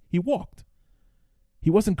sidelines. He walked. He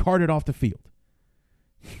wasn't carted off the field.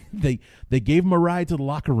 They gave him a ride to the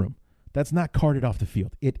locker room. That's not carted off the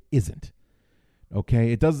field. It isn't.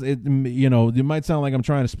 Okay? It might sound like I'm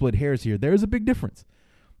trying to split hairs here. There's a big difference.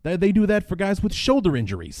 They do that for guys with shoulder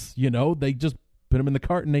injuries. They just put them in the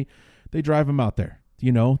cart and they drive them out there.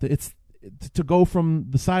 It's to go from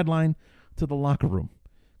the sideline to the locker room,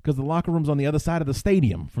 because the locker room's on the other side of the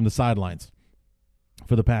stadium from the sidelines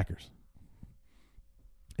for the Packers.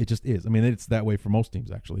 It just is. I mean, it's that way for most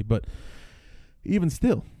teams, actually. But even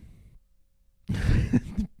still,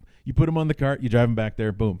 you put him on the cart, you drive him back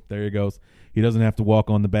there, boom, there he goes. He doesn't have to walk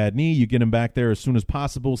on the bad knee. You get him back there as soon as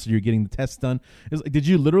possible, so you're getting the tests done. Did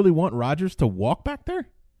you literally want Rodgers to walk back there?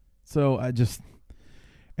 So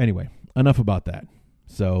anyway, enough about that.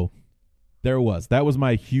 So there it was. That was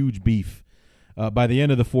my huge beef. By the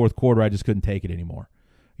end of the fourth quarter, I just couldn't take it anymore.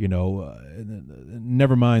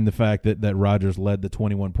 Never mind the fact that Rodgers led the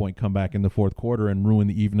 21-point comeback in the fourth quarter and ruined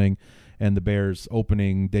the evening and the Bears'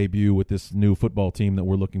 opening debut with this new football team that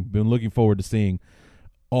been looking forward to seeing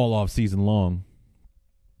all off season long.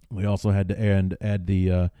 We also had to add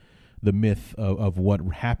the myth of what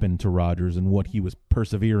happened to Rodgers and what he was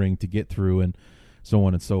persevering to get through and so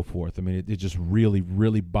on and so forth. I mean, it just really,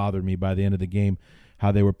 really bothered me by the end of the game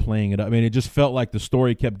how they were playing it up. I mean, it just felt like the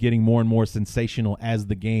story kept getting more and more sensational as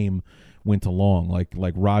the game went along.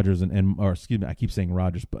 Like Rodgers I keep saying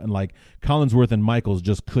Rodgers, but like Collinsworth and Michaels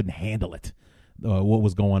just couldn't handle it. What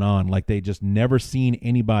was going on? Like they just never seen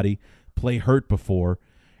anybody play hurt before,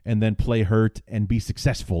 and then play hurt and be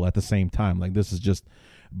successful at the same time. Like this is just,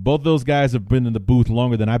 both those guys have been in the booth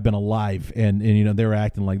longer than I've been alive, and they were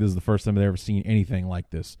acting like this is the first time they've ever seen anything like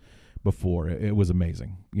this before. It was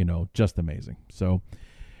amazing, just amazing. So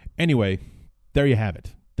anyway, there you have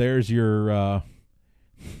it. There's your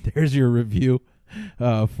review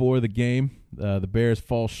for the game. The Bears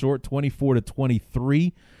fall short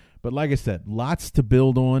 24-23, but like I said, lots to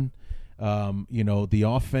build on. The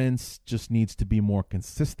offense just needs to be more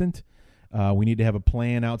consistent. We need to have a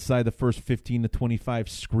plan outside the first 15 to 25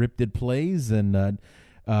 scripted plays, and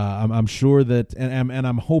I'm sure that, and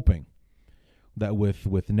I'm hoping that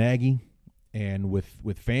with Nagy and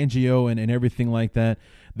with Fangio and everything like that,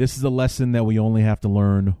 this is a lesson that we only have to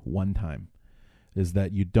learn one time, is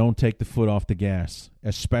that you don't take the foot off the gas,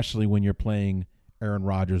 especially when you're playing Aaron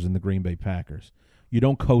Rodgers and the Green Bay Packers. You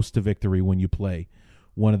don't coast to victory when you play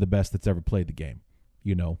one of the best that's ever played the game.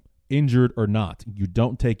 Injured or not, you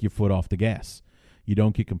don't take your foot off the gas. You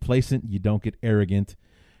don't get complacent. You don't get arrogant.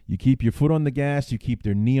 You keep your foot on the gas. You keep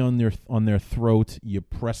their knee on their throat. You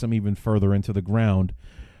press them even further into the ground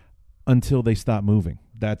until they stop moving.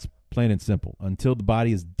 That's plain and simple. Until the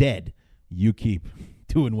body is dead, you keep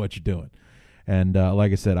doing what you're doing. And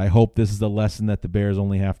like I said, I hope this is a lesson that the Bears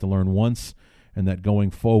only have to learn once, and that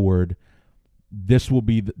going forward, this will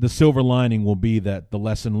be the silver lining will be that the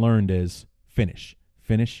lesson learned is finish.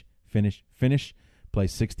 Play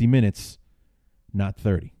 60 minutes, not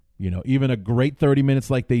 30. Even a great 30 minutes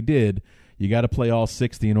like they did, you got to play all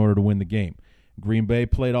 60 in order to win the game. Green Bay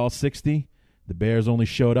played all 60. The Bears only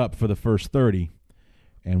showed up for the first 30,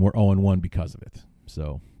 and we're 0-1 because of it.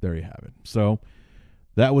 So there you have it. So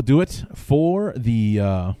that will do it for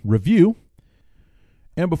the review.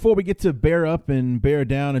 And before we get to Bear Up and Bear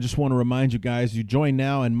Down, I just want to remind you guys, you join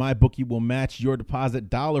now and MyBookie will match your deposit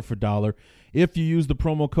dollar for dollar if you use the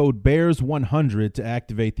promo code BEARS100 to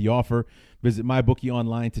activate the offer. Visit MyBookie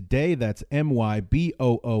online today. That's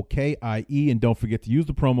MyBookie. And don't forget to use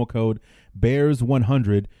the promo code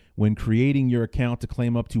BEARS100 when creating your account to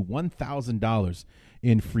claim up to $1,000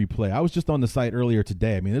 in free play. I was just on the site earlier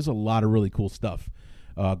today. I mean, there's a lot of really cool stuff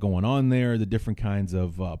going on there, the different kinds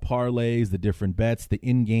of parlays, the different bets, the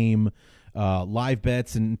in-game live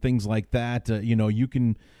bets and things like that. You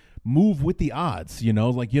can move with the odds,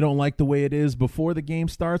 like you don't like the way it is before the game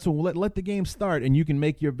starts. Well, let the game start, and you can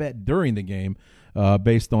make your bet during the game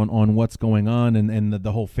based on what's going on and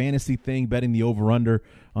the whole fantasy thing, betting the over-under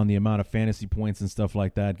on the amount of fantasy points and stuff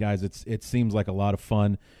like that. Guys, it seems like a lot of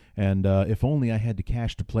fun. And if only I had the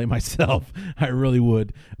cash to play myself, I really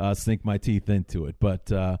would sink my teeth into it.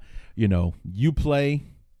 But, you play,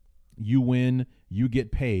 you win, you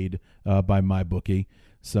get paid by MyBookie.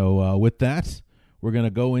 So with that, we're going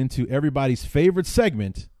to go into everybody's favorite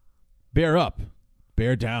segment, Bear Up,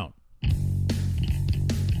 Bear Down.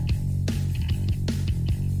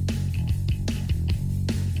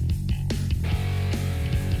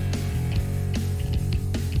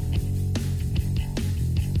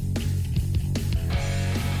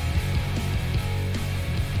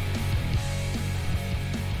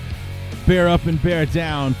 Bear Up and Bear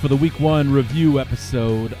Down for the Week 1 review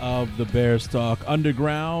episode of the Bears Talk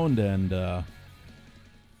Underground. And,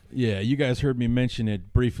 you guys heard me mention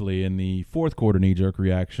it briefly in the fourth quarter knee-jerk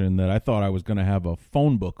reaction that I thought I was going to have a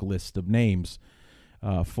phone book list of names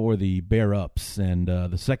for the Bear Ups. And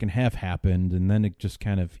the second half happened, and then it just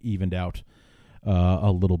kind of evened out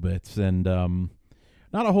a little bit. And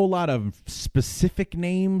Not a whole lot of specific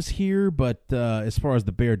names here, but as far as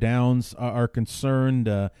the Bear Downs are concerned,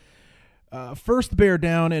 first Bear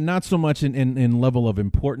Down, and not so much in level of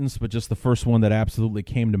importance, but just the first one that absolutely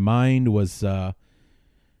came to mind was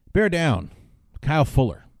Bear Down, Kyle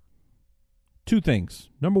Fuller. Two things.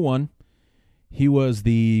 Number one, he was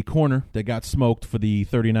the corner that got smoked for the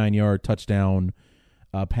 39-yard touchdown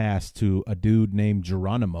pass to a dude named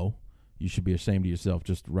Geronimo. You should be ashamed of yourself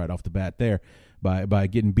just right off the bat there by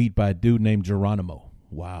getting beat by a dude named Geronimo.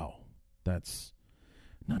 Wow. That's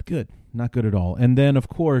not good. Not good at all. And then, of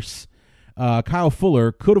course, Kyle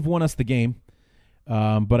Fuller could have won us the game,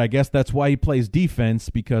 but I guess that's why he plays defense,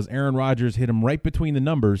 because Aaron Rodgers hit him right between the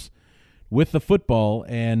numbers with the football,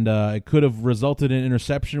 and it could have resulted in an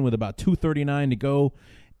interception with about 2:39 to go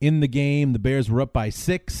in the game. The Bears were up by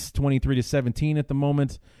 6, 23-17 at the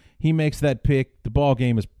moment. He makes that pick. The ball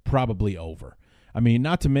game is probably over. I mean,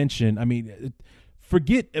 not to mention,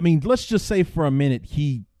 let's just say for a minute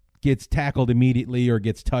he gets tackled immediately or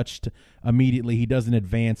gets touched immediately. He doesn't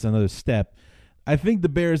advance another step. I think the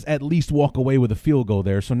Bears at least walk away with a field goal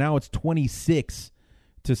there. So now it's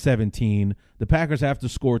 26-17. The Packers have to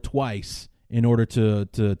score twice in order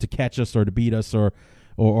to catch us or to beat us or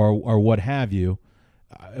what have you.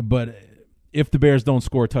 But if the Bears don't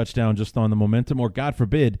score a touchdown just on the momentum, or God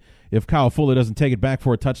forbid, if Kyle Fuller doesn't take it back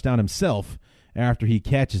for a touchdown himself after he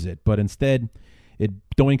catches it. But instead, it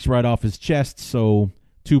doinks right off his chest. So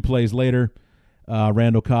 2 plays later,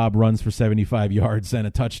 Randall Cobb runs for 75 yards and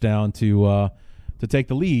a touchdown to take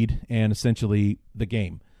the lead and essentially the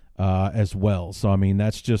game as well. So, I mean,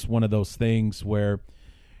 that's just one of those things where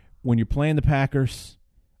when you're playing the Packers,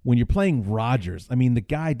 when you're playing Rodgers, I mean, the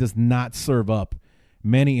guy does not serve up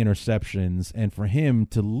many interceptions, and for him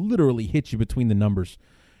to literally hit you between the numbers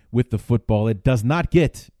with the football, it does not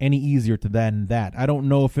get any easier than that. I don't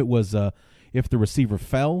know if it was if the receiver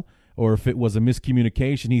fell or if it was a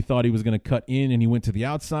miscommunication. He thought he was going to cut in and he went to the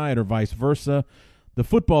outside, or vice versa. The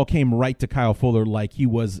football came right to Kyle Fuller like he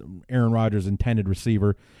was Aaron Rodgers' intended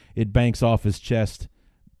receiver. It banks off his chest,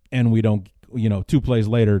 and we don't, 2 plays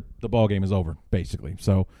later, the ball game is over, basically.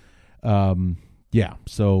 So, yeah,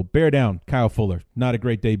 so bear down, Kyle Fuller. Not a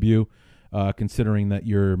great debut, considering that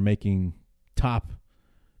you're making top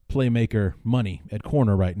playmaker money at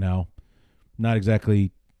corner right now. Not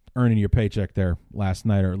exactly earning your paycheck there last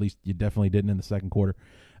night, or at least you definitely didn't in the second quarter.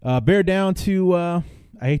 Bear down to, I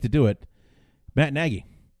hate to do it, Matt Nagy.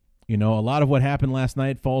 A lot of what happened last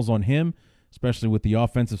night falls on him, especially with the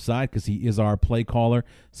offensive side, because he is our play caller.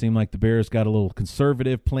 Seemed like the Bears got a little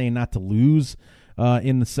conservative, playing not to lose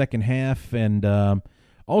in the second half. And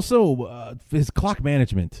also his clock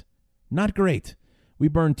management, not great. We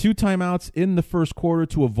burned 2 timeouts in the first quarter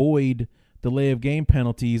to avoid delay of game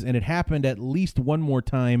penalties, and it happened at least one more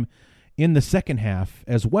time in the second half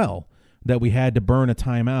as well, that we had to burn a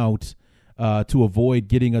timeout to avoid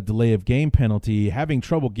getting a delay of game penalty, having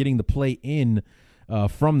trouble getting the play in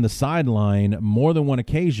from the sideline more than one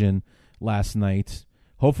occasion last night.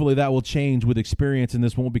 Hopefully that will change with experience, and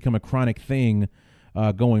this won't become a chronic thing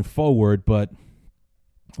going forward. But,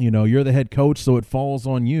 you're the head coach, so it falls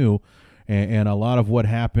on you. And a lot of what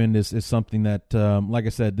happened is something that, like I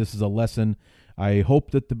said, this is a lesson. I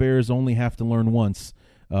hope that the Bears only have to learn once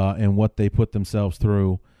in what they put themselves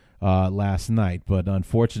through last night. But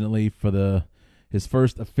unfortunately for his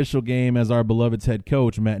first official game as our beloved head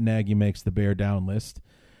coach, Matt Nagy makes the bear down list.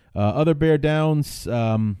 Other bear downs,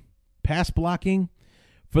 pass blocking.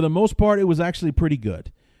 For the most part, it was actually pretty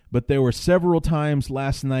good. But there were several times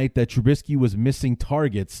last night that Trubisky was missing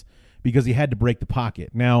targets because he had to break the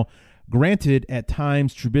pocket. Now, granted, at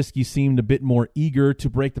times Trubisky seemed a bit more eager to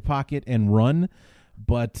break the pocket and run,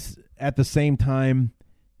 but at the same time,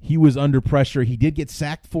 he was under pressure. He did get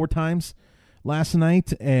sacked 4 times last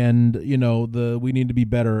night, and we need to be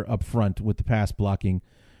better up front with the pass blocking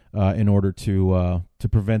in order to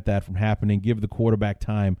prevent that from happening. Give the quarterback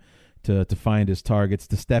time to find his targets,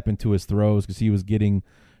 to step into his throws, because he was getting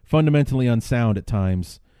fundamentally unsound at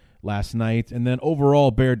times last night. And then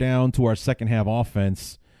overall, bear down to our second half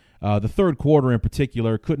offense. The third quarter in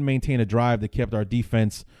particular couldn't maintain a drive that kept our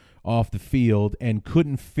defense off the field and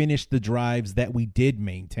couldn't finish the drives that we did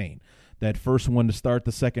maintain. That first one to start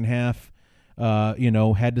the second half,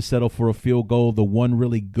 had to settle for a field goal. The one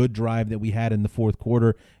really good drive that we had in the fourth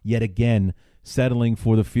quarter, yet again, settling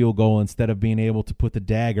for the field goal instead of being able to put the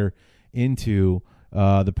dagger into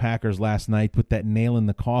the Packers last night, put that nail in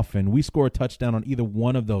the coffin. We score a touchdown on either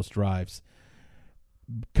one of those drives.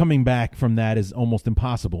 Coming back from that is almost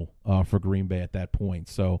impossible for Green Bay at that point.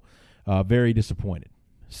 So very disappointed.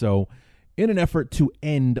 So In an effort to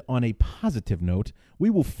end on a positive note, we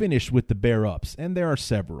will finish with the Bear Ups, and there are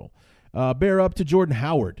several. Bear Up to Jordan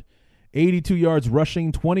Howard. 82 yards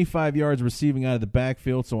rushing, 25 yards receiving out of the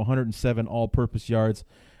backfield, so 107 all-purpose yards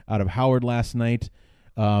out of Howard last night.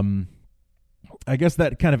 I guess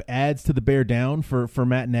that kind of adds to the bear down for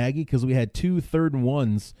Matt Nagy, because we had 2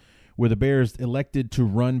 3rd-and-1s where the Bears elected to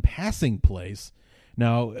run passing plays.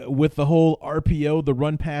 Now, with the whole RPO, the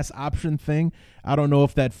run-pass option thing, I don't know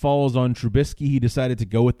if that falls on Trubisky. He decided to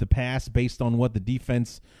go with the pass based on what the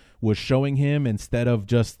defense was showing him instead of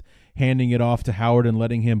just handing it off to Howard and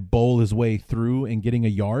letting him bowl his way through and getting a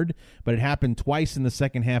yard. But it happened twice in the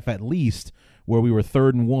second half at least, where we were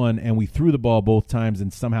 3rd-and-1 and we threw the ball both times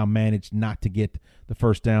and somehow managed not to get the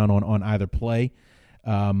first down on either play.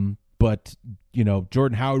 But,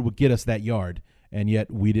 Jordan Howard would get us that yard, and yet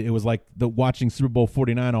it was like watching Super Bowl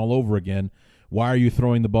 49 all over again. Why are you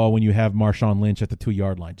throwing the ball when you have Marshawn Lynch at the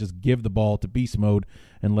 2-yard line? Just give the ball to beast mode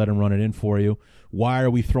and let him run it in for you. Why are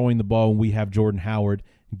we throwing the ball when we have Jordan Howard?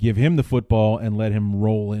 Give him the football and let him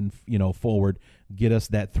roll in, forward, get us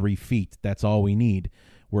that 3 feet. That's all we need.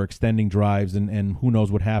 We're extending drives, and who knows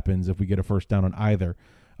what happens if we get a first down on either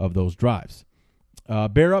of those drives.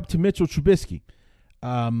 Bear up to Mitchell Trubisky.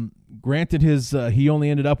 Granted, he only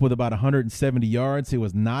ended up with about 170 yards. It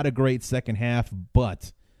was not a great second half,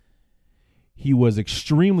 but he was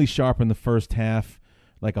extremely sharp in the first half,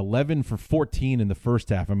 like 11 for 14 in the first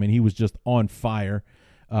half. I mean, he was just on fire.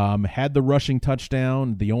 Had the rushing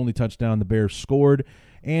touchdown, the only touchdown the Bears scored.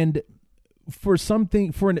 And for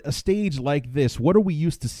a stage like this, what are we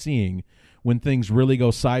used to seeing when things really go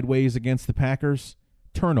sideways against the Packers?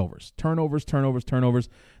 Turnovers.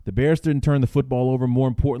 The Bears didn't turn the football over. More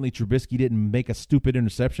importantly, Trubisky didn't make a stupid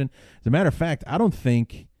interception. As a matter of fact, I don't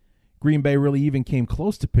think Green Bay really even came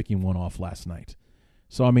close to picking one off last night.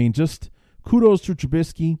 So, I mean, just kudos to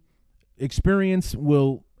Trubisky. Experience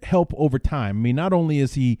will help over time. I mean, not only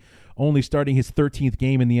is he only starting his 13th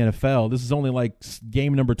game in the NFL, this is only like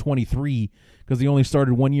game number 23 because he only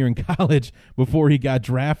started 1 year in college before he got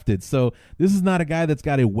drafted. So this is not a guy that's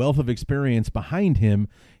got a wealth of experience behind him.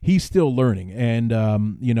 He's still learning. And,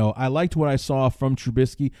 I liked what I saw from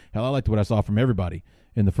Trubisky. Hell, I liked what I saw from everybody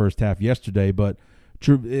in the first half yesterday. But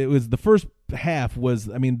it was the first half was,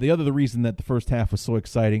 the reason that the first half was so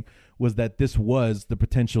exciting was that this was the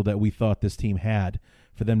potential that we thought this team had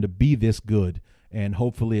for them to be this good, and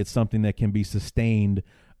hopefully it's something that can be sustained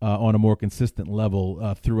on a more consistent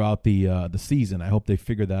level throughout the season. I hope they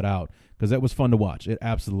figure that out, because that was fun to watch. It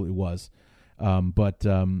absolutely was. But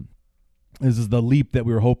this is the leap that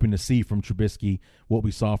we were hoping to see from Trubisky, what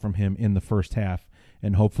we saw from him in the first half,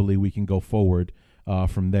 and hopefully we can go forward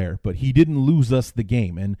from there. But he didn't lose us the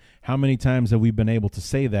game. And how many times have we been able to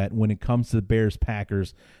say that when it comes to the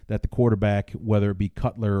Bears-Packers, that the quarterback, whether it be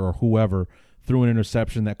Cutler or whoever, threw an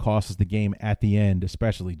interception that cost us the game at the end,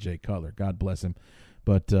 especially Jay Cutler. God bless him.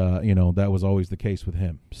 But, that was always the case with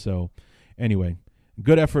him. So, anyway,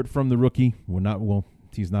 good effort from the rookie.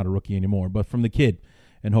 He's not a rookie anymore, but from the kid.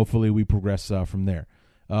 And hopefully we progress from there.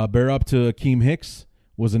 Bear up to Akeem Hicks.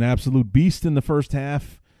 Was an absolute beast in the first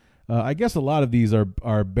half. I guess a lot of these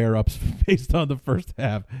are bear ups based on the first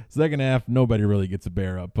half. Second half, nobody really gets a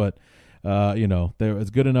bear up. But, it's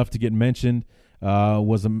good enough to get mentioned.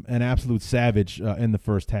 Was an absolute savage in the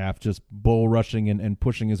first half, just bull rushing and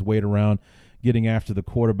pushing his weight around, getting after the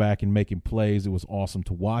quarterback and making plays. It was awesome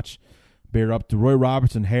to watch. Bear up to Roy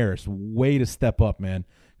Robertson Harris. Way to step up, man,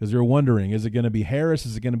 because you're wondering, is it going to be Harris?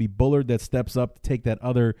 Is it going to be Bullard that steps up to take that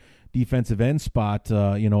other defensive end spot,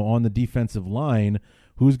 on the defensive line?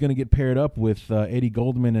 Who's going to get paired up with Eddie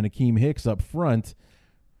Goldman and Akeem Hicks up front?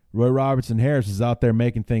 Roy Robertson Harris is out there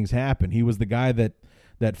making things happen. He was the guy that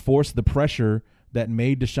forced the pressure that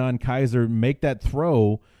made DeShone Kizer make that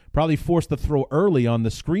throw, probably forced the throw early on the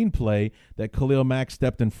screenplay that Khalil Mack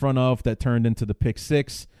stepped in front of that turned into the pick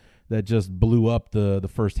six that just blew up the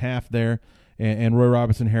first half there. And Roy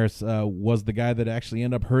Robertson Harris was the guy that actually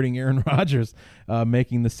ended up hurting Aaron Rodgers,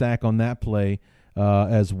 making the sack on that play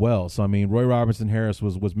as well. So, Roy Robertson Harris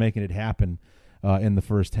was making it happen in the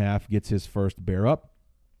first half, gets his first bear up.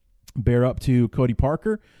 Bear up to Cody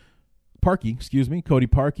Parkey,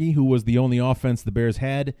 who was the only offense the Bears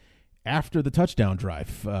had after the touchdown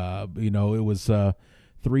drive. It was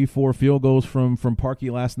 3-4 field goals from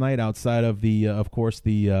Parkey last night, outside of the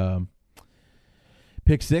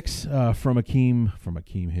pick six from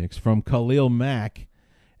Khalil Mack,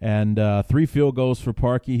 and 3 field goals for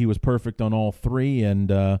Parkey. He was perfect on all 3,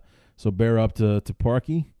 and so bear up to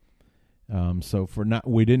Parkey.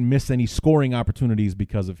 We didn't miss any scoring opportunities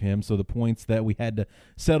because of him. So the points that we had to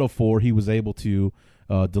settle for, he was able to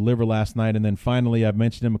deliver last night. And then finally, I've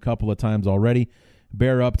mentioned him a couple of times already,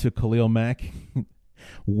 bear up to Khalil Mack.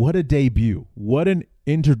 What a debut. What an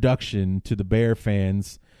introduction to the Bear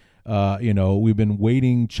fans. We've been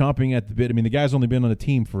waiting, chomping at the bit. I mean, the guy's only been on the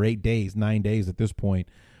team for 9 days at this point.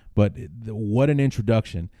 But what an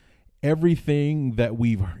introduction. Everything that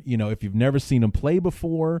we've, if you've never seen him play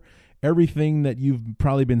before, everything that you've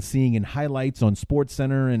probably been seeing in highlights on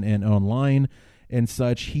SportsCenter and online and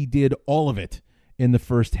such, he did all of it in the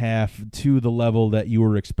first half to the level that you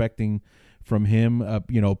were expecting from him,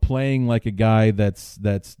 playing like a guy that's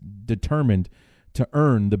determined to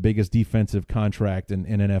earn the biggest defensive contract in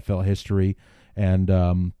NFL history, and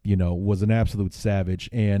was an absolute savage.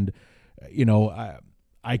 And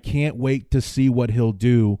I can't wait to see what he'll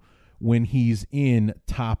do when he's in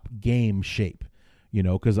top game shape,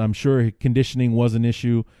 because I'm sure conditioning was an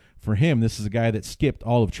issue for him. This is a guy that skipped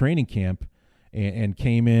all of training camp and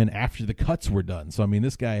came in after the cuts were done. So, I mean,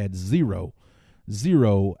 this guy had zero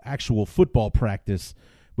actual football practice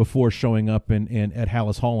before showing up at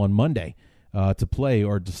Hallis Hall on Monday to play,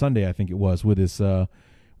 or to Sunday, I think it was, with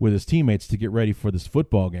his teammates to get ready for this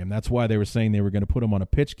football game. That's why they were saying they were going to put him on a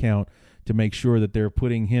pitch count to make sure that they're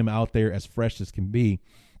putting him out there as fresh as can be,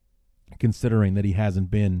 considering that he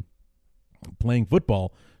hasn't been playing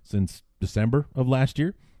football since December of last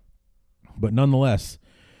year. But nonetheless,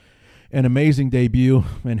 an amazing debut,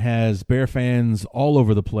 and has Bear fans all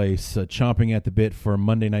over the place chomping at the bit for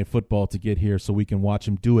Monday Night Football to get here so we can watch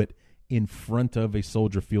him do it in front of a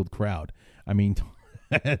Soldier Field crowd. I mean,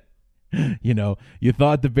 you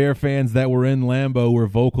thought the Bear fans that were in Lambeau were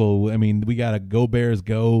vocal. I mean, we got a Go Bears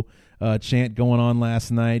Go chant going on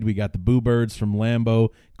last night. We got the Boo Birds from Lambeau.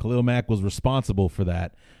 Khalil Mack was responsible for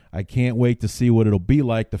that. I can't wait to see what it'll be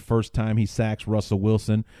like the first time he sacks Russell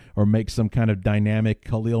Wilson or makes some kind of dynamic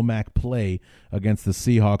Khalil Mack play against the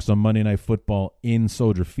Seahawks on Monday Night Football in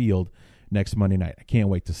Soldier Field next Monday night. I can't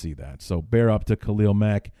wait to see that. So bear up to Khalil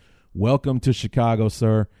Mack. Welcome to Chicago,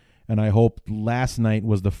 sir. And I hope last night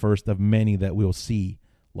was the first of many that we'll see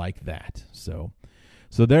like that. So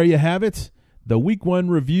there you have it. The Week 1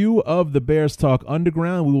 review of the Bears Talk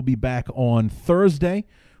Underground. We will be back on Thursday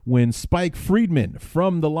when Spike Friedman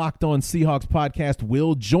from the Locked On Seahawks podcast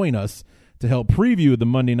will join us to help preview the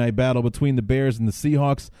Monday night battle between the Bears and the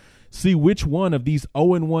Seahawks, see which one of these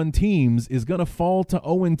 0-1 teams is going to fall to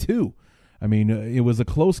 0-2. I mean, it was a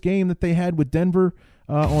close game that they had with Denver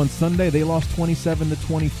on Sunday. They lost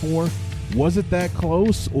 27-24. Was it that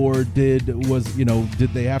close, or did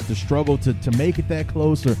they have to struggle to make it that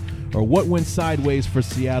close, or what went sideways for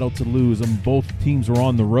Seattle to lose? Both teams were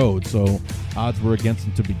on the road, so odds were against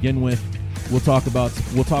them to begin with. We'll talk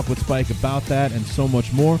with Spike about that and so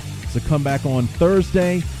much more. So come back on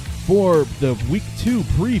Thursday for the Week 2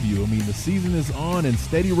 preview. I mean, the season is on and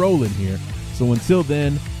steady rolling here. So until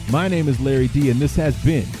then, my name is Larry D, and this has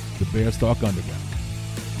been the Bears Talk Underground.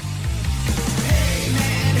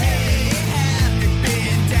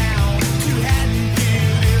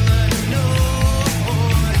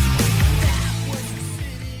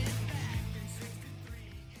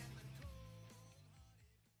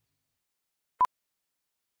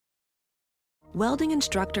 Welding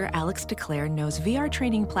instructor Alex DeClaire knows VR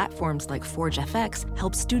training platforms like Forge FX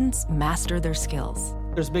help students master their skills.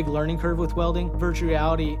 There's a big learning curve with welding. Virtual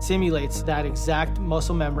reality simulates that exact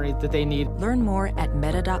muscle memory that they need. Learn more at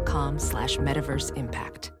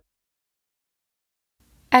meta.com/metaverseimpact.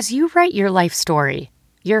 As you write your life story,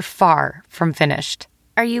 you're far from finished.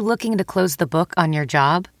 Are you looking to close the book on your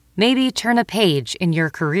job? Maybe turn a page in your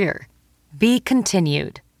career? Be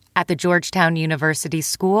continued at the Georgetown University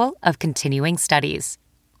School of Continuing Studies.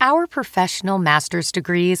 Our professional master's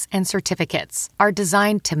degrees and certificates are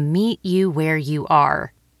designed to meet you where you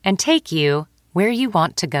are and take you where you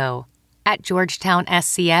want to go. At Georgetown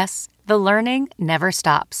SCS, the learning never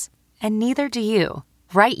stops, and neither do you.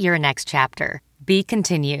 Write your next chapter. Be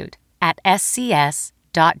continued at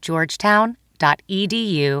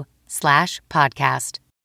scs.georgetown.edu/podcast.